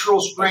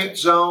 Structural strength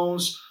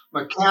zones,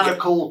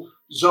 mechanical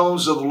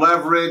zones of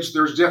leverage.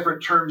 There's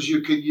different terms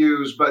you could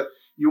use, but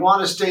you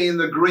want to stay in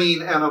the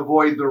green and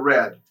avoid the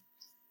red.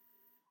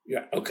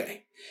 Yeah,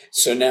 okay.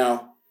 So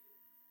now,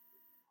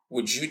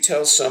 would you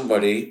tell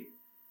somebody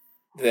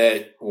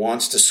that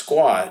wants to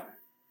squat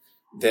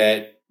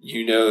that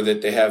that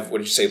they have, what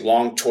did you say,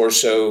 long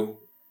torso,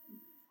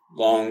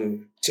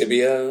 long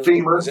tibia?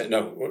 Femur.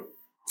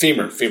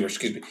 Femur,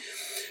 excuse me.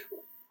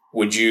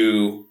 Would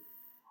you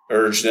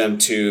urge them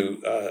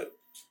to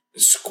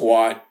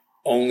squat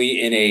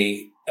only in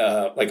a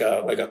like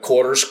a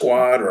quarter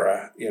squat or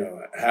a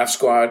half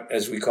squat,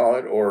 as we call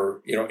it,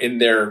 or in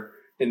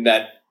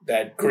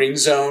that green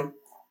zone?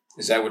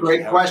 Is that what?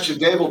 Great question.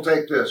 Dave will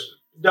take this.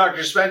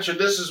 Dr. Spencer,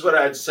 this is what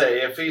I'd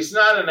say. If he's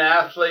not an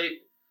athlete,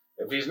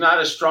 if he's not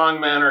a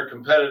strongman or a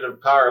competitive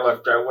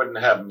powerlifter, I wouldn't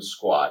have him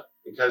squat,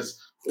 because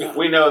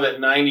we know that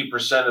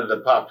 90% of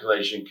the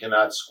population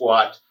cannot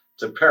squat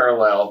to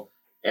parallel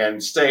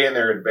and stay in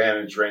their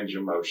advantage range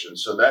of motion.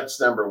 So that's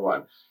number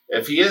one.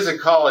 If he is a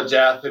college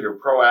athlete or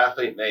pro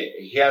athlete and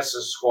he has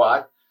to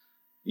squat,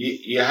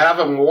 you have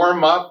him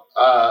warm up.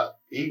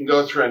 He can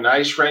go through a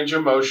nice range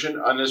of motion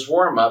on his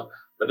warm up.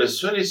 But as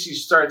soon as he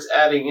starts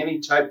adding any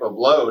type of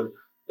load,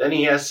 then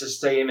he has to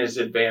stay in his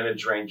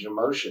advantage range of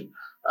motion.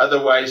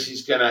 Otherwise,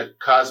 he's going to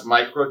cause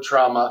micro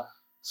trauma,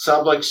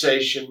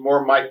 subluxation,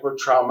 more micro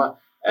trauma,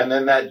 and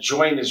then that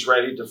joint is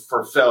ready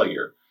for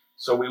failure.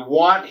 So we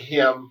want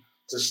him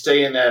to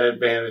stay in that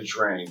advantage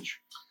range.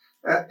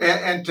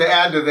 And to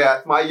add to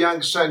that, my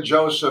young son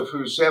Joseph,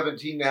 who's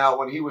 17 now,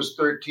 when he was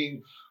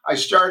 13, I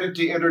started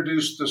to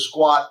introduce the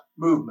squat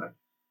movement,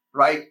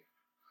 right?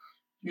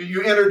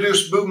 You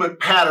introduce movement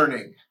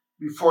patterning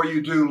before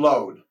you do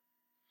load.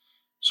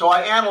 So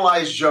I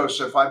analyzed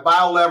Joseph. I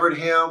bio-levered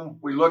him.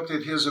 We looked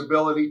at his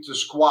ability to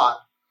squat.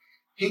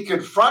 He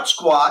could front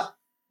squat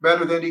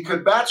better than he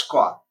could back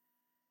squat.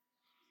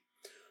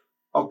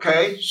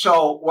 Okay,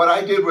 so what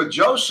I did with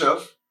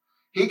Joseph,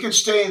 he could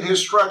stay in his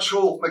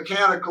structural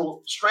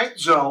mechanical strength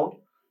zone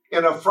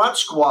in a front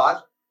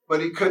squat,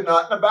 but he could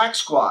not in a back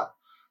squat.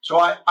 So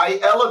I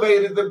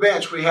elevated the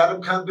bench. We had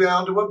him come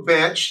down to a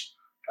bench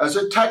as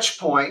a touch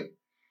point,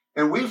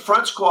 and we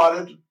front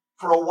squatted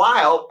for a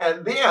while,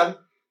 and then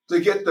to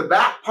get the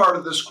back part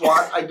of the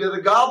squat, I did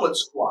a goblet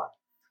squat.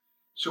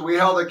 So we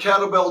held a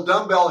kettlebell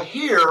dumbbell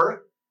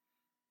here,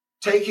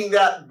 taking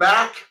that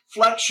back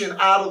flexion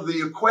out of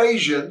the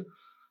equation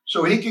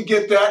so he could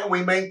get that, and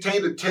we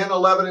maintained a 10,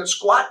 11-inch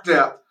squat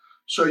depth.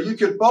 So you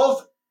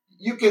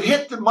could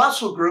hit the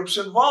muscle groups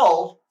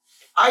involved.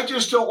 I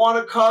just don't want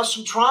to cause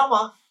some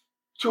trauma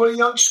to a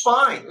young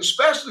spine,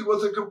 especially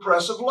with a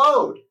compressive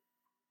load.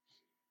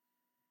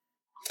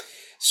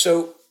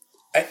 So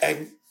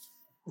I'm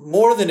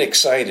more than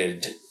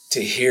excited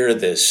to hear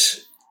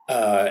this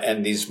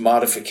and these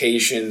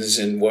modifications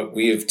and what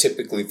we have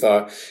typically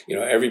thought,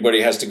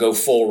 everybody has to go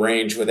full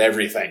range with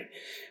everything.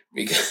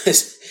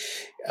 Because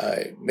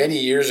many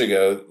years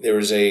ago, there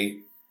was a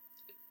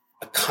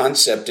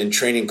concept in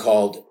training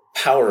called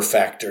power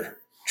factor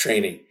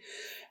training.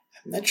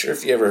 I'm not sure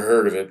if you ever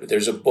heard of it, but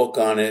there's a book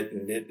on it,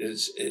 and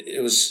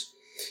it was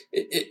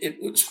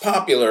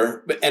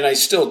popular, and I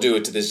still do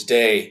it to this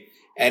day.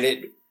 And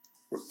it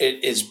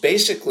is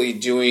basically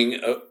doing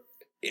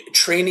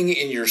training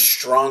in your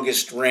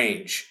strongest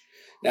range.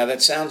 Now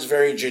that sounds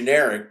very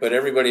generic, but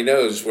everybody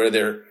knows where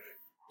their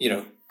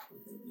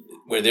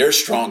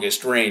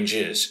strongest range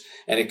is,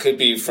 and it could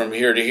be from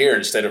here to here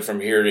instead of from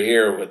here to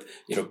here with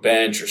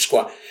bench or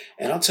squat.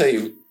 And I'll tell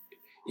you,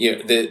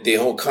 the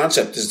whole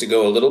concept is to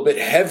go a little bit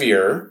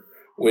heavier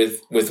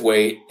with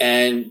weight,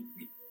 and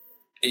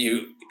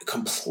you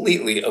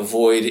completely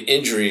avoid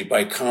injury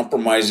by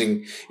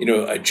compromising,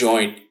 a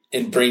joint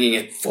and bringing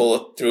it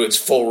through its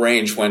full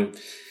range when,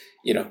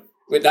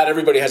 not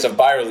everybody has a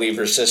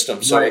BioLever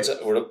system. So right.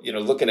 We're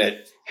looking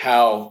at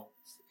how,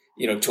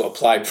 to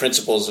apply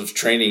principles of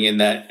training in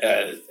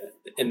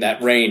that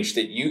range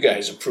that you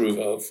guys approve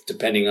of,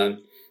 depending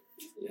on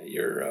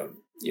your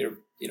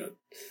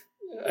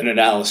an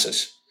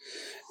analysis.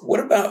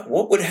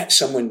 What would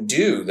someone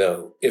do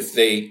though if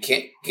they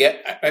can't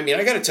get? I mean,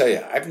 I got to tell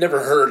you, I've never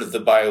heard of the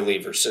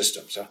BioLever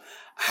system. So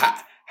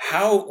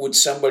how would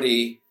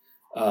somebody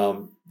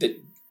that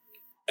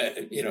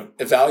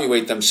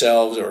evaluate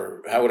themselves,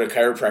 or how would a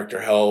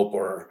chiropractor help,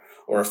 or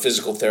a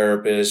physical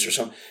therapist or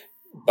something,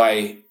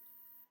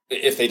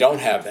 if they don't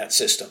have that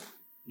system?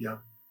 Yeah.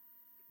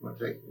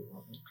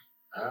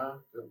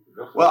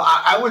 Well,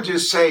 I would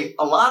just say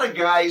a lot of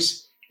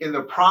guys in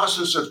the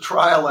process of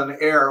trial and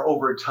error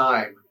over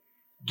time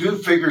do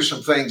figure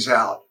some things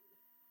out,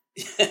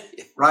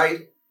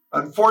 right?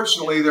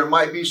 Unfortunately, there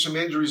might be some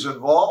injuries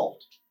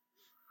involved.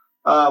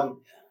 But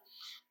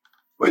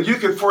you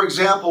could, for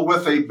example,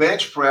 with a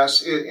bench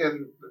press,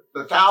 in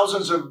the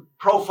thousands of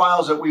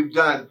profiles that we've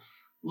done,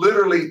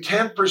 literally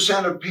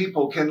 10% of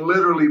people can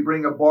literally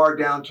bring a bar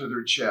down to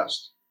their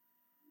chest.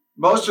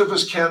 Most of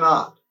us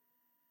cannot.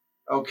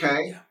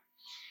 Okay?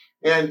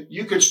 And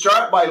you could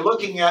start by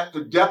looking at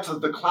the depth of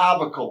the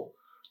clavicle.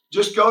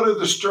 Just go to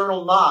the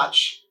sternal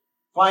notch,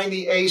 find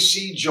the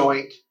AC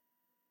joint,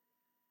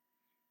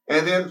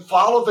 and then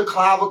follow the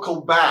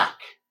clavicle back.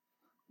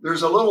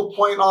 There's a little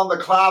point on the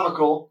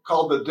clavicle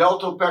called the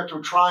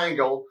deltopectoral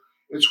triangle.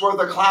 It's where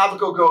the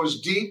clavicle goes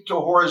deep to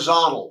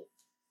horizontal.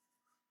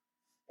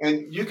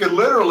 And you can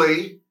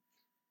literally,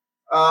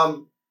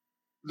 the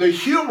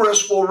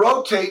humerus will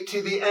rotate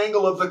to the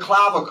angle of the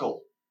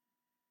clavicle.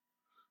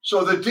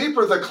 So the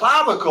deeper the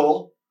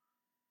clavicle,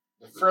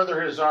 the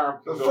further his arm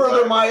can the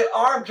further my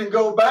arm can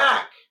go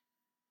back.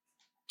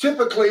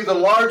 Typically, the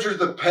larger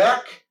the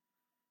pec.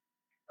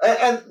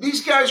 And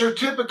these guys are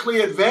typically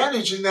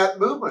advantaged in that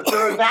movement.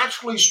 They're a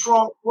naturally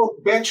strong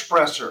bench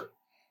presser.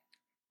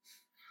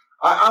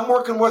 I'm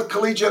working with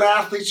collegiate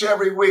athletes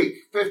every week,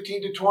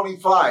 15 to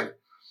 25.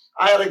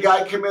 I had a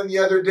guy come in the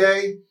other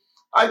day.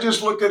 I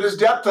just looked at his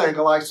depth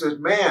angle. I said,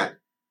 man,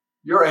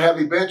 you're a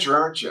heavy bencher,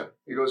 aren't you?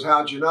 He goes,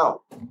 how'd you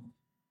know?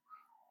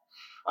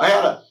 I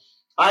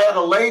had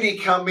a lady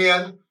come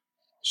in.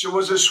 She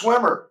was a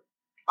swimmer.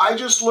 I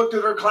just looked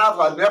at her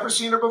clavicle. I'd never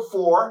seen her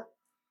before.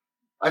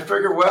 I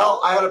figured,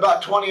 well, I had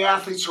about 20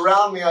 athletes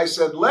around me. I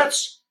said,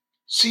 let's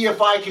see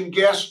if I can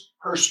guess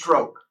her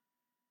stroke.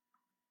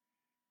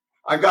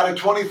 I got a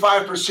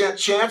 25%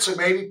 chance of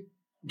maybe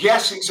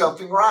guessing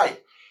something right.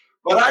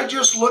 But I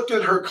just looked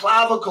at her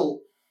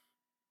clavicle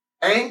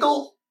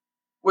angle,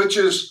 which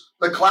is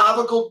the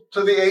clavicle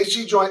to the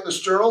AC joint, the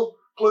sternal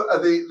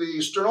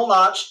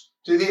notch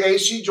to the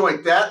AC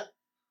joint. That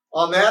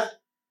on that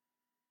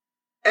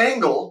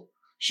angle,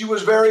 she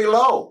was very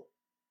low.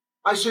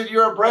 I said,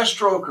 you're a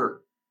breaststroker.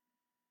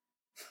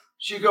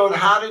 She goes,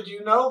 how did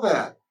you know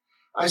that?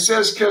 I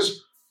says,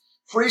 because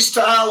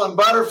freestyle and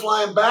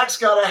butterfly and back's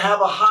got to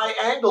have a high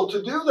angle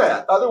to do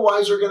that.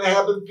 Otherwise, they're going to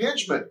have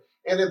impingement.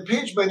 And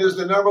impingement is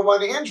the number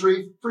one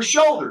injury for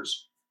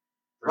shoulders,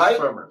 right?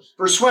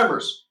 For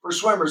swimmers,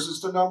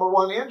 it's the number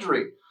one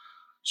injury.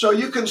 So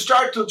you can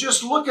start to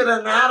just look at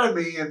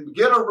anatomy and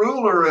get a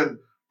ruler and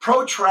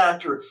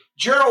protractor.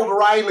 Gerald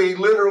Riley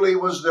literally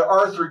was the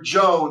Arthur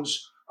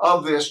Jones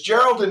of this.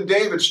 Gerald and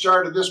David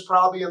started this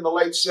probably in the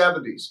late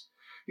 70s.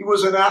 He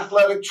was an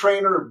athletic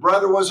trainer. His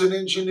brother was an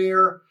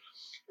engineer.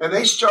 And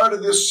they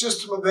started this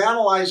system of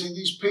analyzing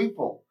these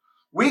people.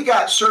 We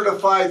got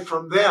certified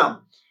from them.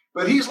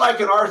 But he's like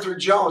an Arthur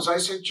Jones. I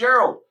said,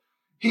 Gerald,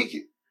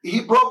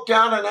 he broke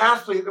down an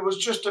athlete that was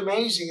just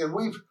amazing. And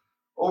we've,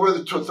 over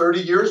the 30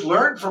 years,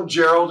 learned from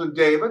Gerald and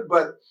David.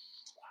 But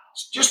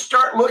just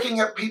start looking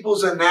at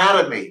people's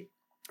anatomy.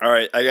 All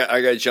right, I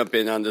got to jump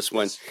in on this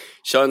one.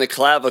 So in the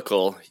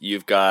clavicle,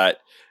 you've got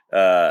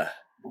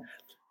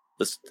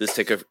let's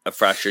take a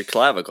fractured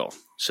clavicle.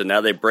 So now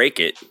they break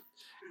it,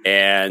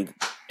 and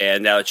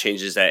now it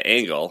changes that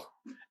angle.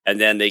 And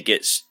then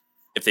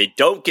if they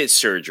don't get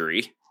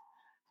surgery,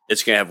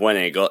 it's going to have one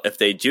angle. If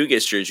they do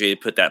get surgery, they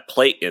put that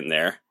plate in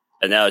there,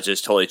 and now it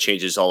just totally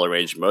changes all the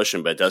range of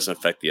motion, but it doesn't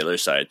affect the other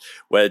side.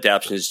 What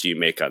adaptations do you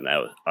make on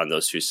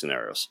those two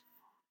scenarios?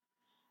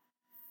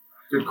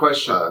 Good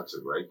question. That's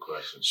a great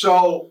question.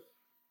 So,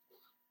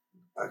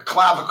 a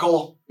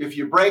clavicle, if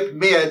you break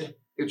mid,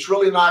 it's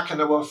really not going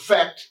to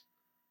affect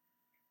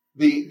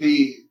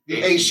the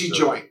AC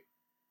joint.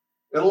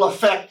 It'll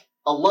affect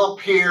a lump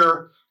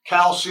here,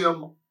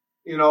 calcium,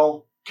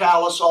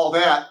 callus, all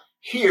that.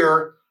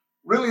 Here,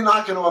 really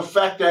not going to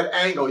affect that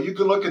angle. You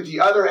can look at the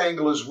other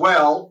angle as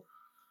well.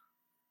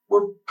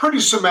 We're pretty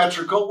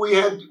symmetrical.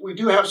 We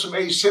do have some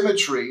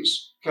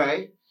asymmetries,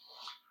 okay?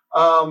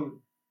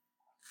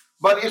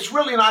 But it's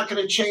really not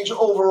going to change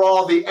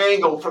overall the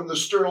angle from the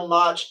sternal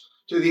notch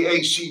to the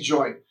AC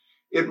joint.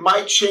 It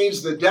might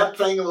change the depth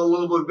angle a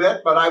little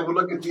bit, but I would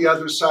look at the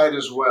other side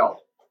as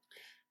well.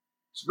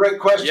 It's a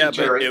great question,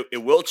 Terry. But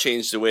it will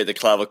change the way the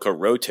clavicle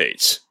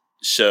rotates.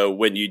 So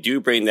when you do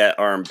bring that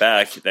arm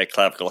back, that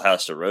clavicle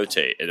has to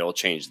rotate. It'll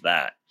change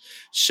that.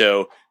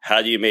 So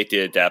how do you make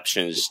the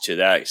adaptations to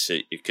that? So,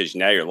 because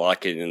now you're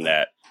locking in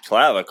that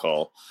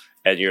clavicle,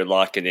 and you're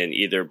locking in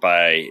either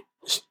by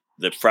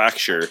the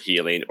fracture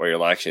healing or you're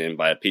locking in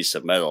by a piece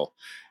of metal.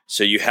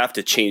 So you have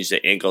to change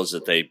the angles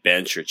that they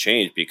bench or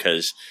change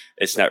because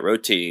it's not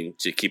rotating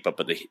to keep up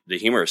with the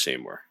humerus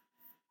anymore.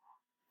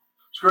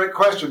 It's a great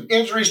question.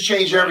 Injuries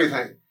change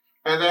everything.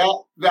 And at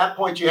that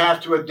point, you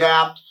have to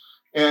adapt.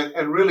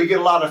 and really get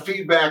a lot of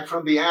feedback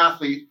from the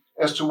athlete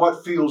as to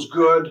what feels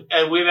good.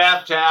 And we'd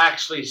have to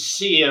actually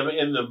see him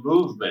in the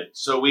movement,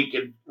 so we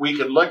could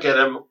look at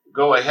him,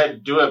 go ahead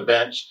and do a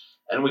bench,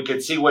 and we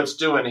could see what's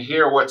doing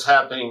here, what's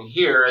happening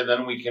here, and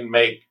then we can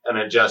make an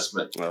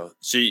adjustment. Well,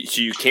 so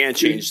you can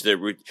change the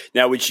route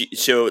now.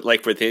 So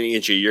like with any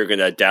injury, you're going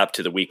to adapt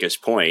to the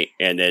weakest point,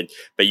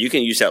 but you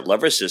can use that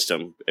lever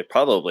system. It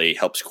probably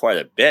helps quite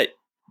a bit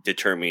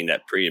determining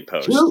that pre and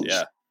post.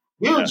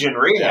 Huge in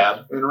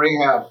rehab.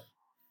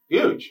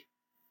 Huge.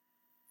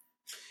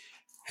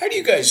 How do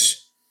you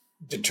guys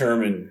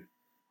determine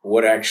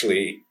what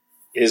actually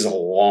is a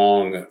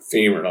long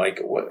femur,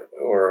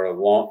 or a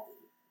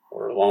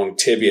long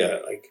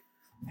tibia? Like,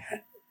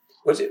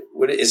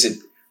 what is it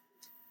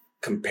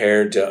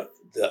compared to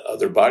the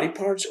other body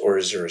parts, or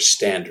is there a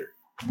standard?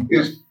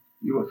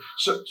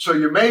 So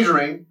you're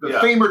measuring the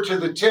femur to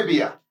the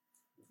tibia.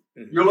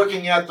 Mm-hmm. You're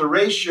looking at the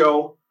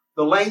ratio,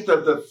 the length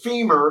of the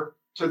femur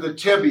to the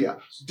tibia.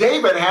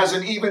 David has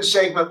an even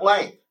segment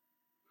length.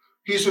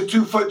 He's a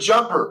 2-foot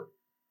jumper.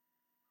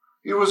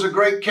 He was a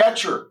great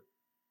catcher.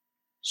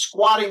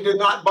 Squatting did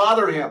not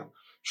bother him.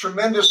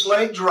 Tremendous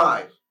leg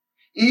drive.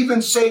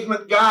 Even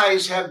segment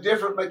guys have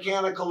different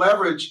mechanical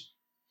leverage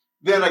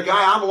than a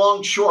guy. I'm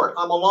long short.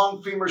 I'm a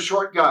long femur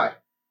short guy.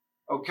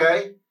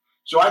 Okay?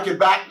 So I could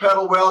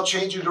backpedal well,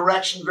 change the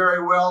direction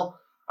very well.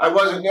 I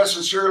wasn't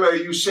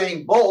necessarily a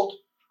Usain Bolt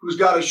who's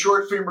got a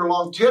short femur,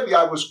 long tibia.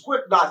 I was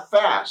quick, not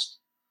fast.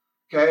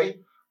 Okay?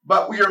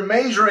 But we are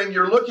measuring,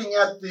 you're looking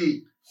at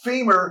the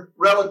femur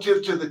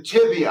relative to the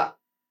tibia.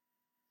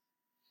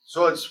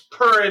 So it's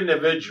per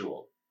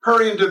individual.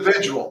 Per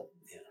individual.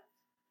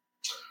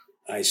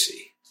 Yeah. I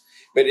see.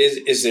 But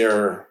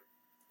are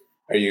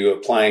you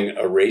applying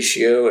a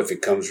ratio if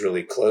it comes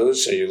really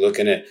close? Are you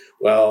looking at,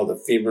 well, the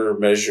femur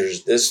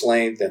measures this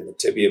length and the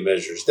tibia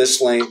measures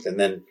this length, and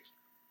then?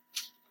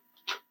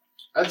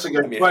 That's a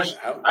good question.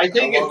 I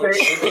think if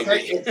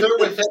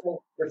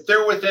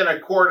they're within a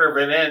quarter of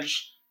an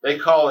inch, they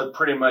call it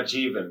pretty much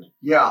even.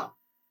 Yeah.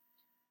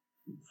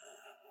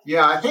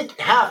 Yeah, I think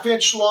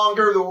half-inch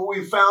longer than what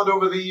we've found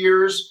over the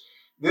years.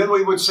 Then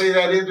we would say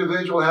that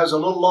individual has a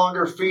little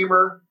longer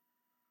femur,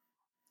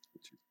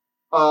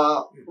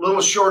 a little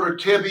shorter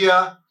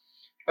tibia,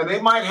 and they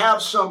might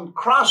have some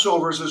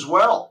crossovers as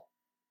well.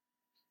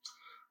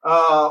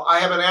 I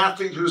have an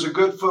athlete who's a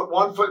good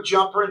 1-foot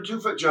jumper and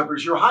 2-foot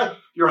jumpers. Your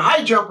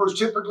high jumpers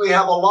typically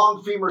have a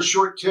long femur,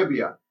 short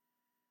tibia.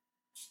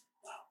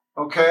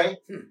 Okay?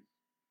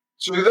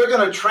 So they're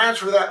going to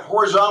transfer that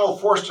horizontal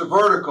force to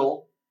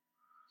vertical.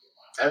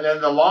 And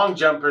then the long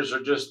jumpers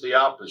are just the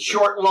opposite.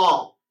 Short,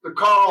 long. The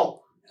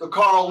Carl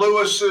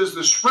Lewises,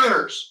 the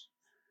sprinters.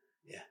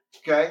 Yeah.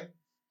 Okay?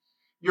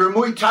 Your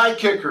Muay Thai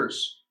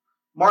kickers,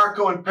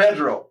 Marco and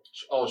Pedro.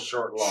 Oh,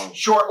 short, long.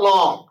 Short,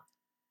 long.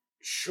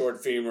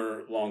 Short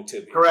femur, long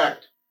tibia.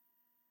 Correct.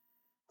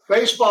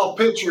 Baseball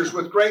pitchers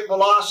with great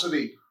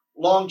velocity,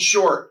 long,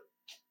 short.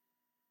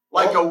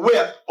 Like a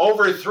whip.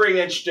 Over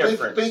 3-inch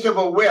difference. Think of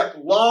a whip.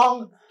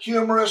 Long,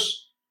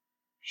 humerus,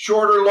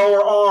 shorter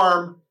lower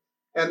arm,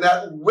 and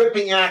that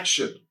whipping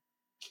action.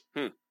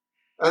 And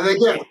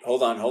again,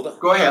 hold on.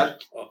 Go ahead.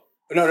 Oh,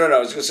 no. I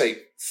was going to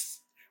say,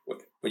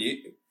 when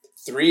you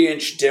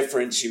 3-inch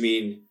difference, you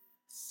mean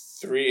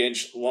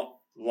 3-inch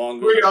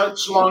longer.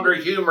 3-inch longer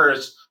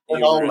humerus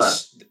than ulna.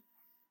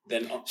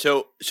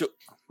 So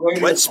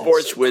what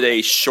sports with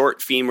a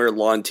short femur,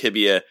 long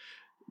tibia?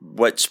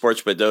 What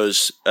sports would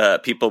those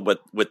people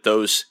with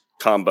those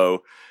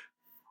combo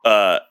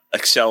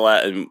excel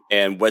at,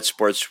 and what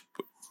sports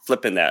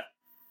flipping that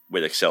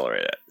would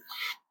accelerate it?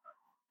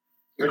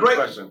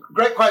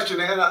 Great question.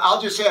 And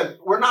I'll just add,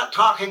 we're not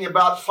talking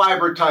about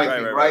fiber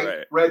typing,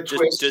 right? Red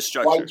twist,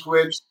 white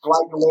twitch,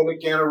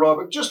 glycolytic,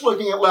 anaerobic, just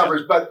looking at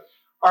levers. But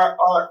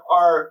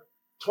our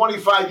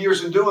 25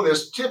 years in doing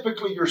this,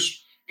 typically your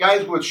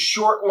guys with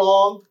short,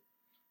 long,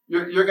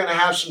 you're going to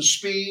have some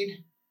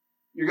speed.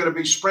 You're going to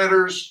be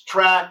sprinters,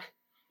 track.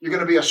 You're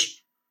going to be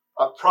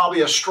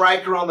probably a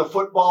striker on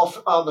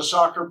the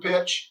soccer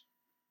pitch.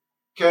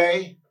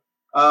 Okay.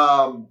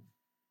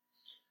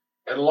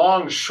 And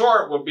long,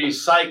 short would be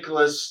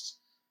cyclists,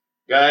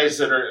 guys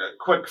that are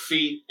quick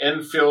feet,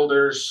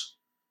 infielders,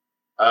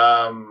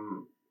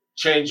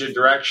 change of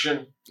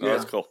direction. Oh,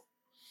 that's cool.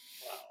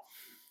 Wow.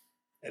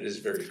 That is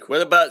very cool.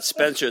 What about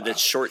Spencer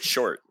that's short?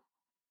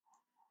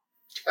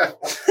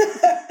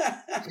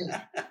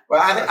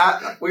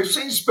 Well, we've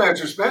seen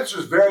Spencer.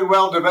 Spencer's very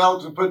well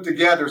developed and put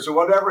together, so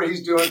whatever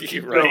he's doing,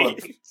 keep doing.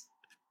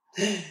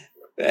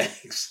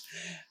 Thanks.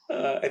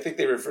 I think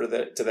they refer to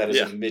that as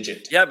a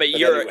midget. Yeah, but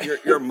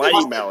you're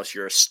Mighty Mouse.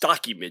 You're a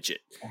stocky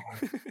midget.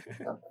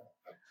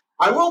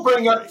 I will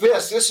bring up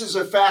this. This is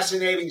a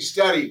fascinating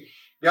study.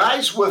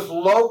 Guys with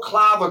low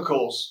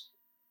clavicles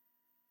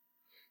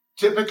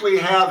typically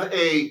have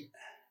a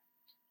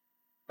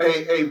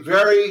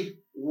very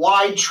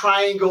wide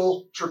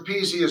triangle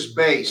trapezius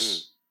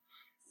base.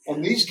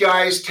 And these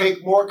guys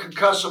take more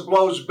concussive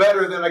blows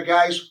better than the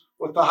guys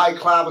with the high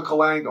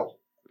clavicle angle.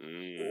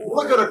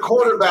 Look at a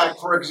quarterback,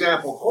 for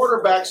example.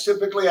 Quarterbacks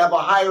typically have a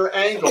higher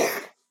angle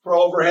for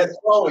overhead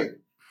throwing,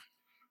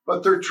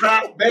 but their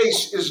trap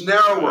base is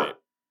narrower.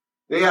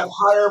 They have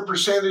higher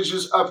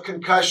percentages of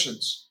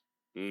concussions.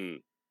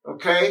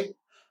 Okay?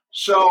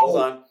 So, hold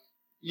on.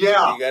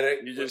 Yeah.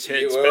 You just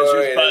hit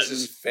Spencer's button. This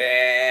is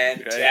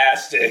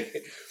fantastic.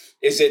 Okay.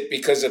 Is it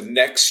because of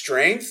neck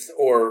strength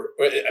or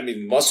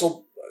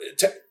muscle?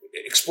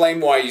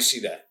 Explain why you see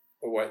that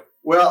or what?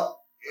 Well,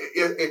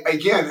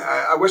 again,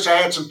 I wish I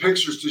had some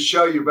pictures to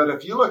show you, but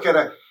if you look at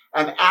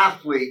an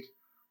athlete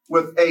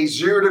with a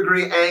 0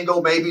 degree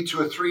angle, maybe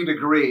to a 3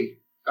 degree.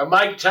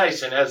 Mike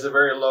Tyson has a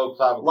very low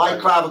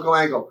clavicle clavicle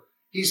angle.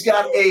 He's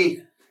got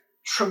a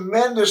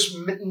tremendous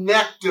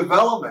neck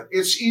development.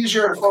 It's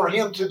easier for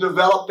him to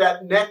develop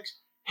that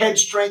head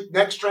strength,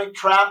 neck strength,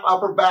 trap,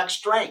 upper back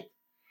strength.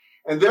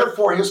 And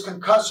therefore, his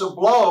concussive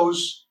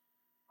blows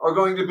are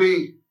going to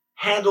be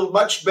handled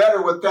much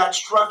better with that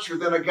structure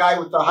than a guy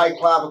with the high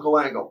clavicle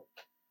angle.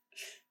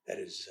 That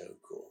is so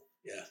cool.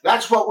 Yeah.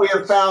 That's what we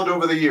have found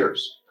over the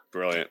years.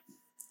 Brilliant.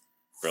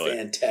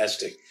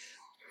 Fantastic.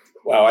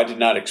 Wow, I did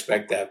not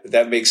expect that, but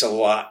that makes a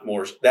lot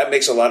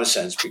of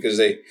sense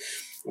because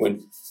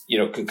when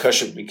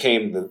concussion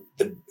became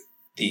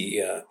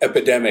the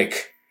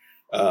epidemic,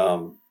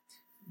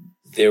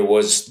 there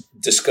was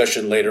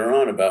discussion later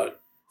on about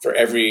for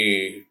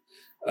every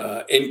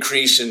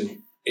increase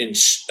in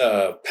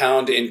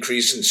pound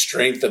increase in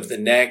strength of the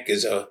neck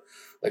is a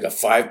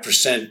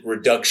 5%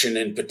 reduction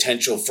in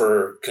potential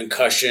for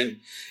concussion,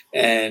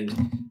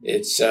 and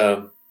it's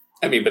but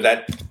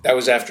that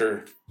was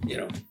after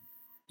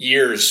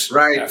years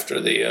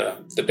after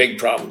the big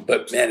problem.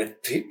 But man,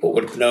 if people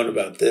would have known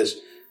about this,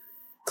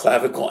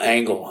 clavicle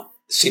angle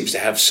seems to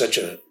have such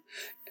a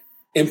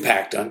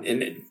impact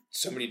in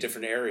so many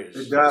different areas.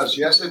 It does.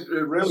 Yes, it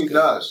really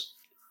does.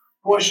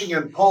 Pushing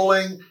and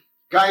pulling.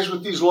 Guys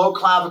with these low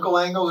clavicle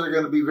angles are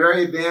going to be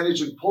very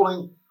advantaged in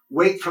pulling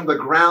weight from the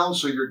ground.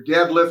 So your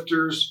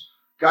deadlifters,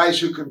 guys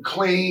who can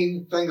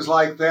clean, things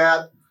like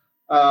that.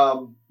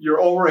 Your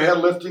overhead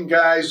lifting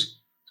guys,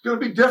 it's going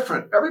to be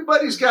different.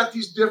 Everybody's got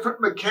these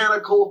different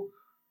mechanical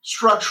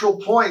structural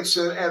points.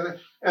 And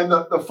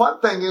the fun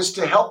thing is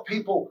to help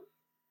people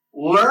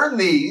learn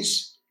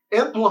these,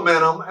 implement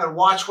them, and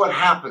watch what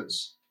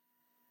happens.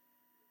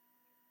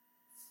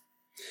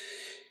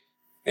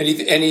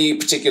 Any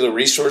particular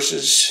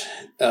resources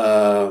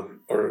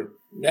or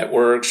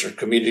networks or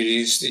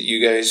communities that you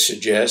guys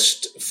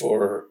suggest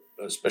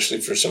especially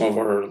for some of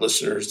our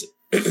listeners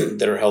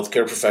that are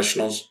healthcare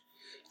professionals,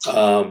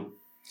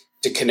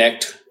 to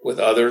connect with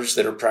others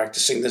that are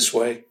practicing this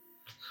way?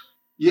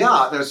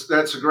 Yeah,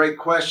 that's a great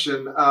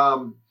question.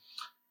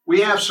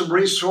 We have some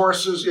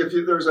resources.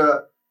 There's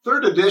a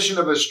 3rd edition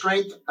of a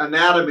strength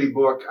anatomy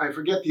book. I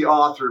forget the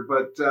author,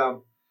 but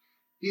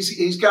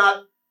he's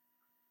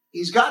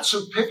got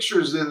some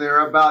pictures in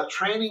there about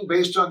training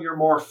based on your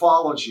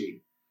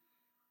morphology.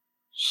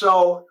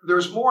 So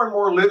there's more and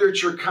more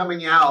literature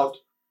coming out.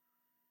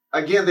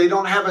 Again, they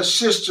don't have a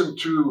system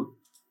to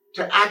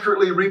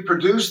accurately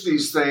reproduce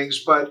these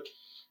things, but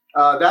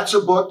that's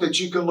a book that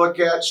you can look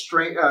at,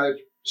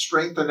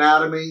 strength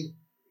anatomy,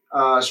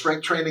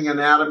 strength training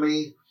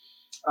anatomy.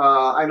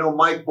 I know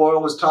Mike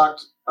Boyle has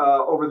talked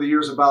over the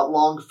years about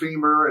long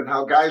femur and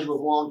how guys with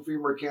long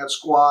femur can't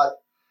squat.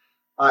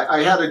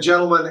 I had a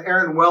gentleman,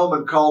 Aaron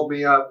Wellman, called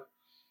me up.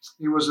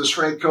 He was a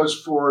strength coach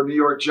for New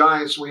York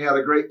Giants. We had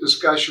a great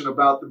discussion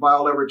about the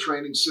BioLever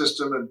training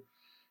system,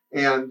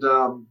 and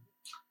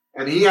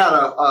he had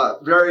a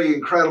very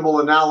incredible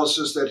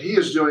analysis that he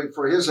is doing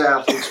for his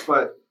athletes.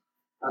 But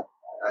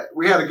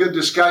we had a good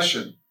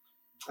discussion,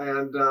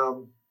 and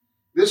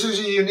this is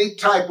a unique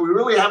type. We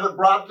really haven't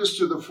brought this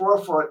to the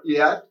forefront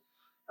yet.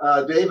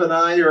 Dave and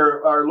I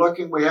are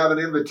looking. We have an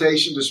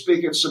invitation to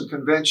speak at some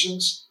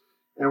conventions.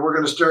 And we're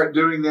going to start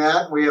doing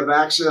that. We have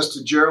access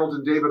to Gerald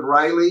and David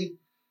Riley.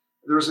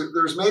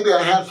 There's maybe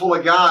a handful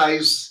of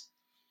guys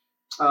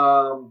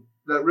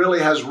that really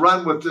has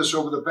run with this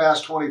over the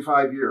past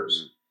 25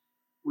 years.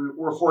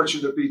 We're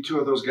fortunate to be 2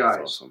 of those guys.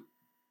 That's awesome.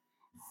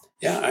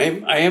 Yeah,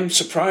 I am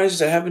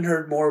surprised I haven't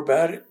heard more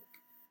about it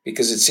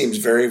because it seems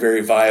very,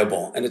 very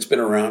viable. And it's been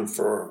around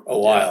for a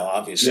while,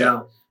 obviously.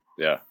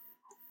 Yeah.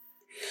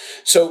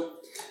 So,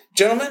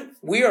 gentlemen,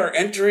 we are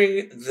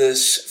entering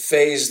this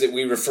phase that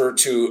we refer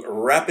to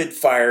rapid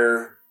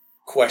fire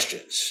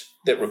questions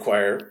that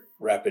require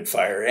rapid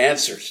fire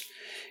answers.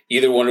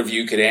 Either one of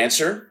you could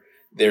answer.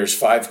 There's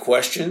 5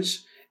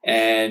 questions,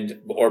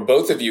 or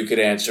both of you could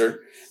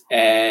answer.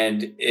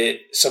 And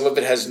some of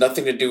it has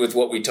nothing to do with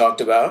what we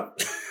talked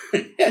about,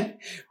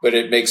 but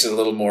it makes it a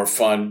little more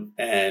fun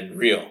and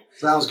real.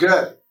 Sounds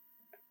good.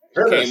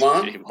 Game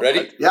on?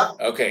 Ready? Yeah.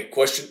 Okay.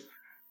 Question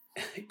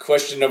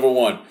number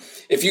 1.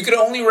 If you could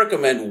only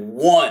recommend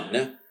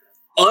one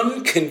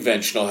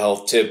unconventional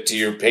health tip to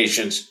your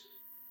patients,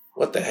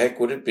 what the heck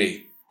would it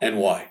be and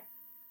why?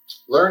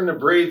 Learn to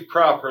breathe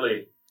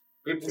properly.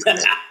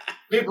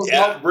 People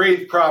don't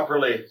breathe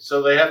properly,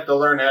 so they have to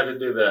learn how to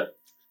do that.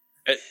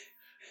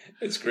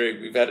 It's great.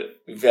 We've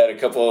had a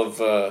couple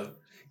of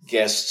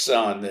guests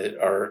on that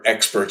are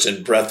experts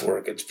in breath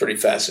work. It's pretty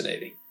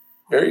fascinating.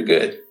 Very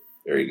good.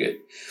 Very good.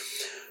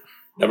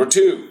 Number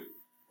 2,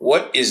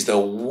 what is the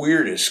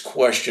weirdest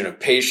question a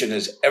patient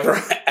has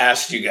ever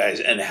asked you guys,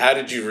 and how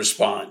did you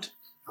respond?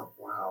 Oh,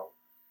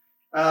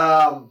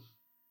 wow.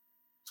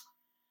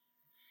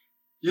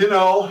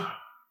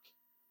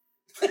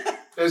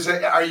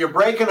 Are you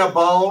breaking a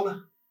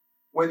bone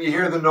when you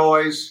hear the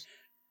noise?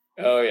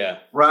 Oh, yeah.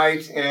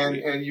 Right.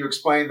 And you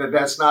explain that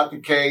that's not the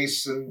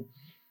case, and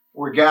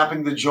we're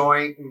gapping the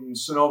joint and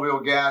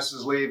synovial gas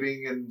is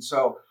leaving. And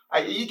so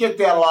you get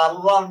that a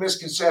lot of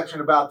misconception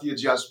about the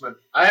adjustment.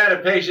 I had a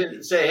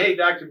patient say, "Hey,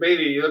 Dr.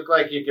 Beatty, you look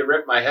like you could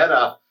rip my head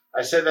off."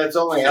 I said, "That's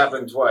only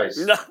happened twice."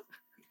 No.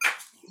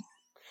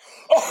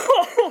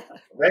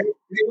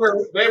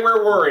 They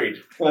were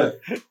worried. That's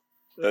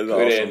Good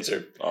awesome.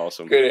 answer.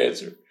 Awesome. Good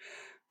answer.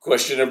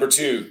 Question number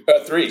 3.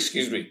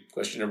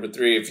 Question number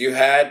 3. If you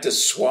had to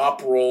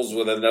swap roles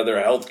with another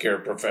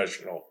healthcare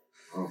professional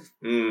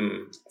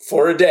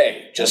for a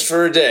day, just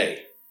for a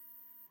day,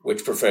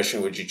 which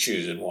profession would you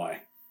choose and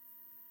why?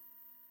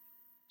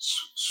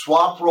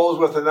 Swap roles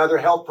with another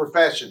health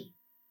profession.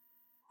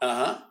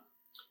 Uh-huh.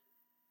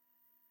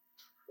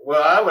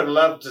 Well, I would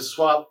love to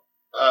swap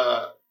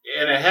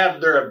and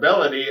have their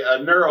ability a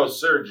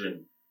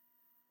neurosurgeon.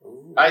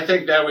 Ooh. I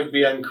think that would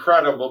be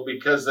incredible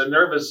because the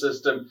nervous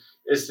system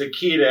is the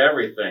key to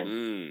everything.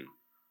 Mm.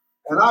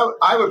 And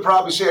I would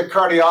probably say a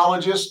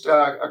cardiologist,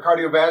 a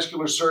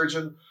cardiovascular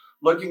surgeon,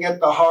 looking at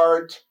the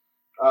heart,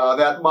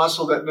 that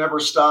muscle that never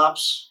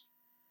stops.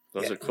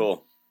 Those are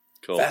cool.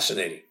 Cool.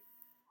 Fascinating.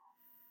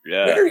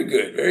 Yeah. Very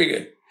good. Very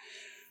good.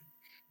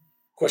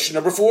 Question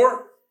number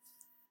 4.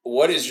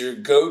 What is your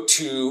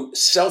go-to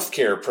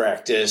self-care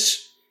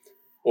practice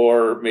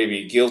or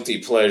maybe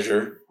guilty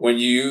pleasure when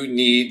you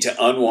need to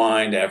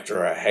unwind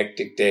after a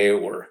hectic day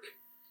at work?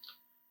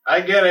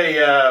 I get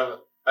a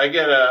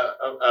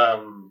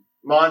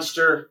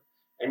Monster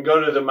and go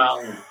to the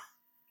mountain.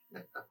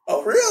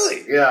 Oh,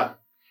 really? Yeah.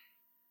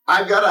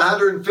 I've got a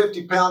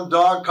 150-pound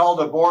dog called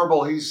a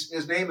Borbal.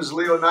 His name is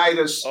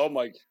Leonidas. Oh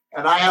my.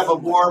 And I have a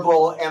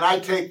Borbal, and I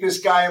take this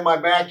guy in my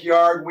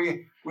backyard.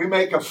 We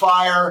make a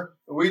fire,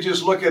 and we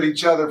just look at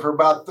each other for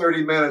about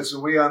 30 minutes,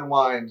 and we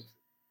unwind.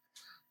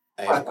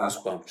 I have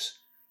goosebumps.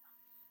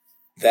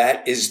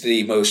 That is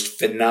the most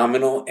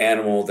phenomenal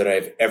animal that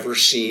I've ever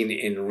seen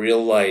in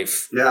real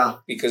life. Yeah.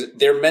 Because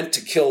they're meant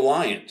to kill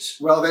lions.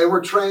 Well, they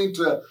were trained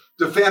to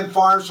defend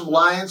farms from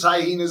lions,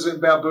 hyenas, and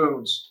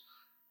baboons.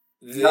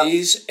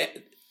 These,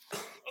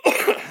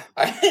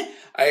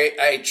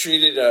 I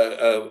treated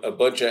a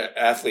bunch of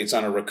athletes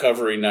on a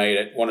recovery night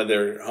at one of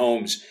their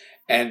homes,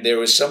 and there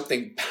was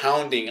something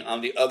pounding on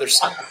the other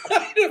side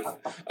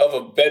of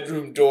a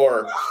bedroom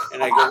door.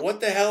 And I go, "What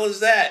the hell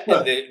is that?"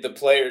 And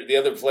the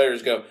other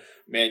players go,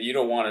 "Man, you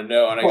don't want to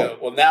know." And I go,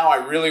 "Well, now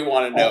I really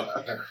want to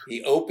know."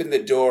 He opened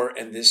the door,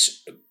 and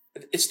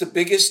it's the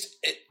biggest.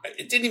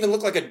 It didn't even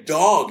look like a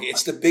dog.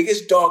 It's the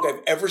biggest dog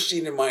I've ever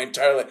seen in my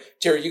entire life.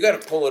 Terry, you got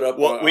to pull it up.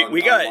 Well,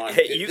 we got. online.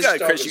 Hey,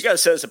 Chris, you got to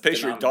send us a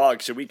picture phenomenal. of your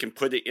dog so we can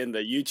put it in the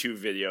YouTube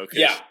video.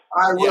 Yeah,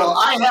 I will. Yeah.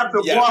 I have the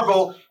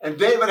Borbal, and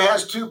David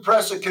has 2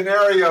 Presa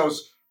Canarios,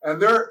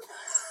 and they're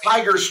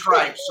tiger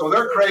stripes, so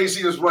they're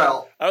crazy as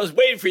well. I was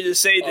waiting for you to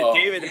say that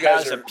David you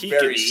guys has a are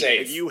very Pekingese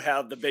safe. and you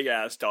have the big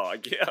ass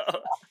dog.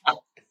 Yeah.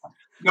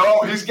 No,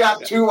 he's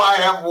got 2. I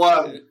have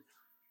 1.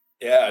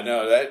 Yeah,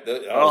 no,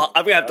 Well,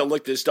 I'm gonna have to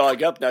look this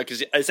dog up now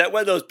because is that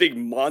one of those big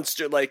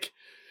monster like?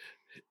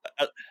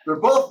 They're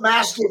both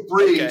Mastiff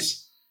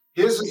breeds.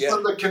 Okay. His is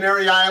from the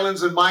Canary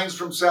Islands, and mine's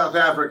from South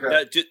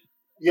Africa.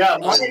 Yeah,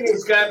 mine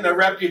has gotten a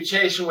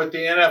reputation with the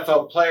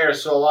NFL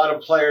players, so a lot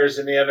of players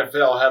in the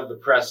NFL have the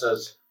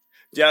Presas.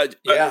 Yeah.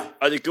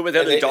 Are they good with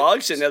other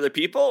dogs and other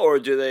people, or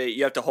do they?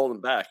 You have to hold them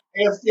back.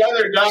 If the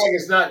other dog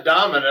is not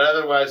dominant,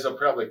 otherwise they'll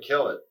probably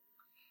kill it.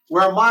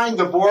 Where mine,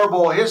 the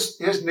Borbal,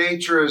 his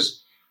nature is.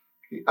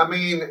 I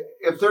mean,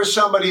 if there's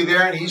somebody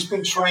there and he's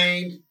been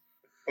trained,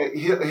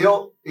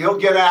 he'll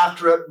get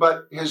after it.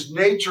 But his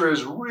nature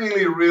is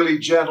really, really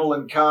gentle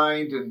and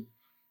kind, and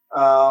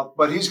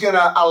but he's going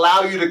to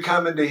allow you to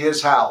come into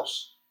his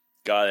house.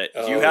 Got it.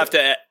 You have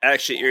to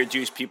actually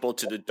introduce people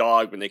to the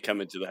dog when they come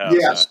into the house.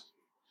 Yes. Huh?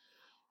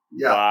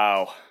 Yeah.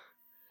 Wow.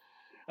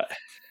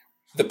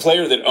 The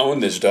player that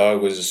owned this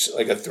dog was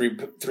like a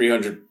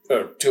 300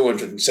 or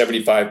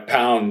 275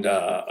 pound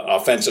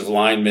offensive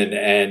lineman,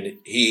 and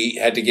he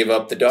had to give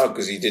up the dog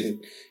because he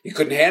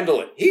couldn't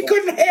handle it. He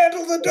couldn't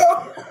handle the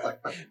dog.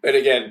 But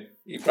again,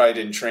 he probably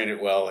didn't train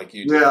it well like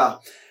you did. Yeah.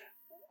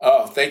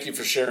 Oh, thank you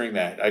for sharing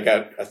that. I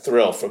got a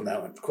thrill from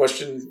that one.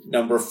 Question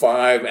number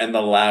 5 and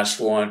the last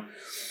one.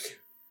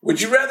 Would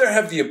you rather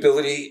have the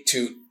ability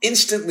to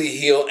instantly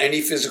heal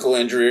any physical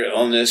injury or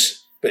illness,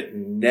 but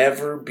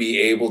never be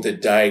able to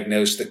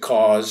diagnose the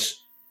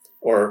cause,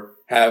 or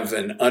have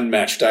an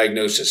unmatched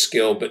diagnosis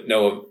skill, but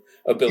no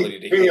ability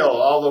to heal? Heal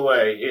all the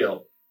way,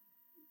 heal.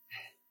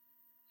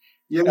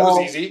 You That know,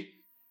 was easy.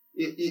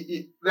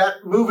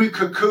 That movie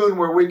Cocoon,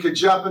 where we could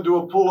jump into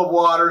a pool of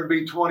water and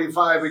be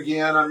 25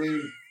 again. I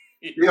mean,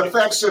 the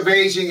effects of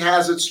aging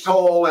has its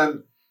toll,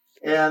 and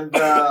And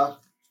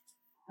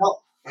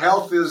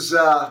health is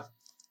our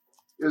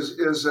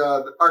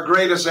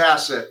greatest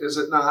asset, is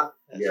it not?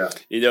 Yeah.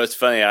 It's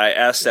funny. I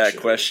asked that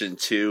question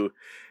to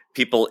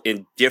people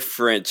in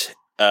different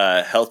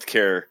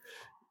healthcare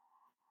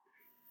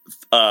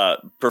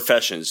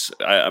professions,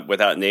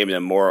 without naming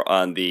them, more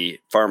on the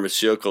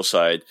pharmaceutical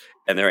side,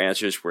 and their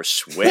answers were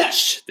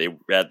switched. They'd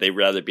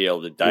rather be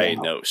able to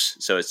diagnose.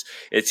 So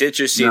it's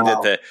interesting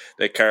that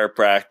the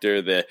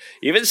chiropractor,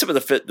 even some of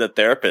the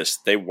therapists,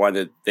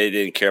 they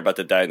didn't care about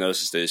the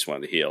diagnosis. They just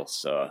wanted to heal.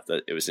 So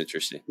it was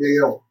interesting.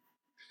 Heal.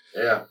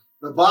 Yeah.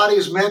 The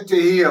body's meant to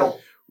heal.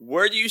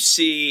 Where do you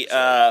see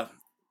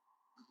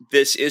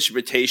this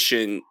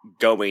instrumentation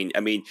going?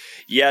 I mean,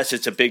 yes,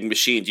 it's a big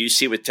machine. Do you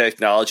see with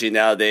technology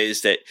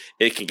nowadays that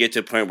it can get to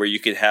a point where you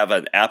can have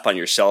an app on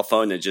your cell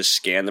phone and just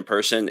scan the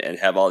person and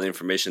have all the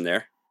information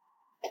there?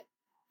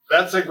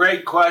 That's a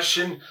great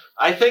question.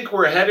 I think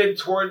we're headed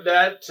toward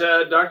that,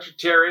 Dr.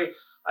 Terry.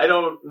 I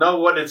don't know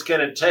what it's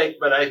going to take,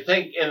 but I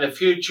think in the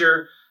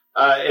future,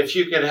 if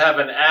you could have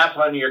an app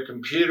on your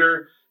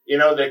computer,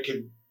 that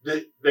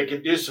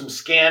could do some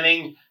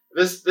scanning,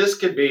 this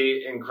could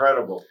be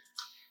incredible.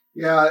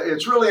 Yeah,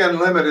 it's really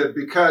unlimited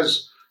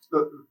because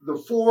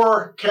the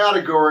 4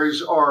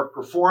 categories are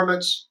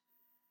performance,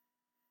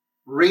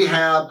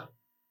 rehab,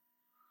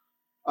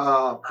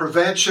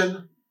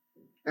 prevention,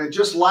 and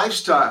just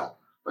lifestyle.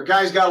 If a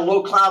guy's got a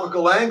low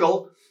clavicle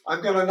angle,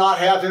 I'm going to not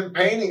have him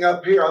painting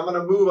up here. I'm going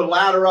to move a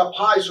ladder up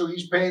high so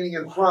he's painting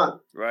in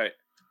front. Right.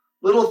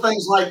 Little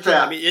things like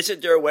that. I mean,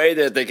 isn't there a way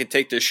that they could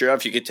take their shirt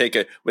off? You could take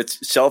with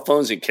cell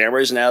phones and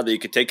cameras now that you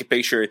could take a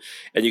picture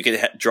and you could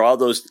draw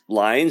those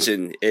lines.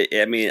 And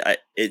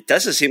it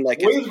doesn't seem like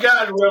we've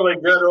gotten really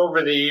good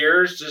over the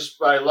years just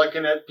by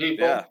looking at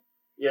people.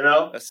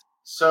 Yeah.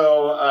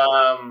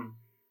 So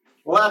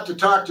we'll have to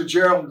talk to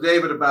Gerald and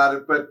David about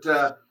it,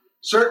 but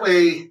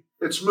certainly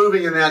it's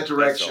moving in that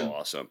direction. That's so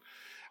awesome.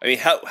 I mean,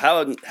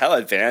 how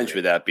advantage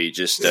would that be?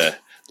 Just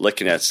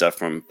looking at stuff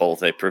from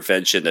both a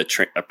prevention, a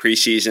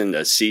preseason,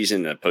 a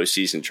season, a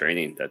postseason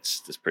training.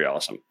 That's pretty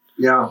awesome.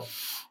 Yeah.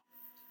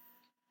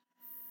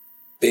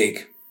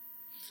 Big.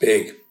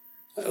 I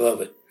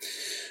love it.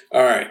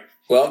 All right.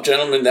 Well,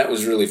 gentlemen, that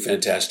was really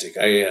fantastic.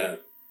 I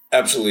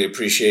absolutely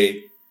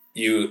appreciate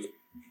you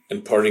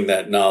imparting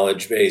that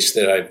knowledge base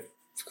that I've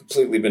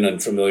completely been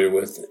unfamiliar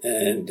with,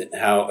 and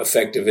how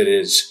effective it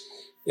is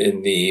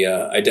in the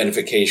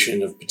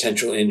identification of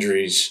potential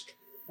injuries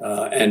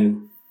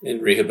and in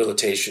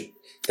rehabilitation.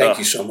 Thank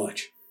you so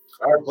much.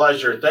 Our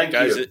pleasure. Thank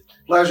you.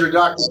 Pleasure,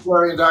 Dr.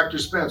 Terry and Dr.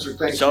 Spencer.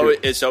 Thank you.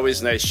 It's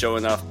always nice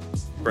showing off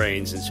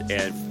brains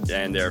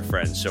and their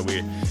friends. So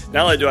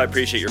not only do I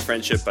appreciate your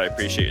friendship, but I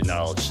appreciate your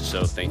knowledge.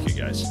 So thank you,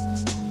 guys.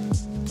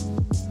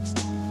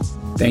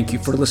 Thank you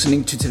for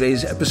listening to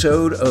today's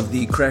episode of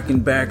the Cracking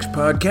Backs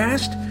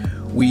podcast.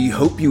 We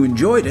hope you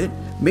enjoyed it.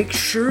 Make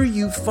sure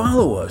you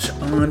follow us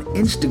on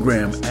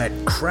Instagram at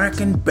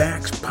Cracking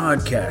Backs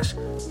Podcast.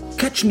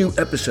 Catch new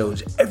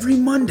episodes every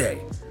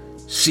Monday.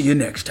 See you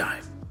next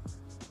time.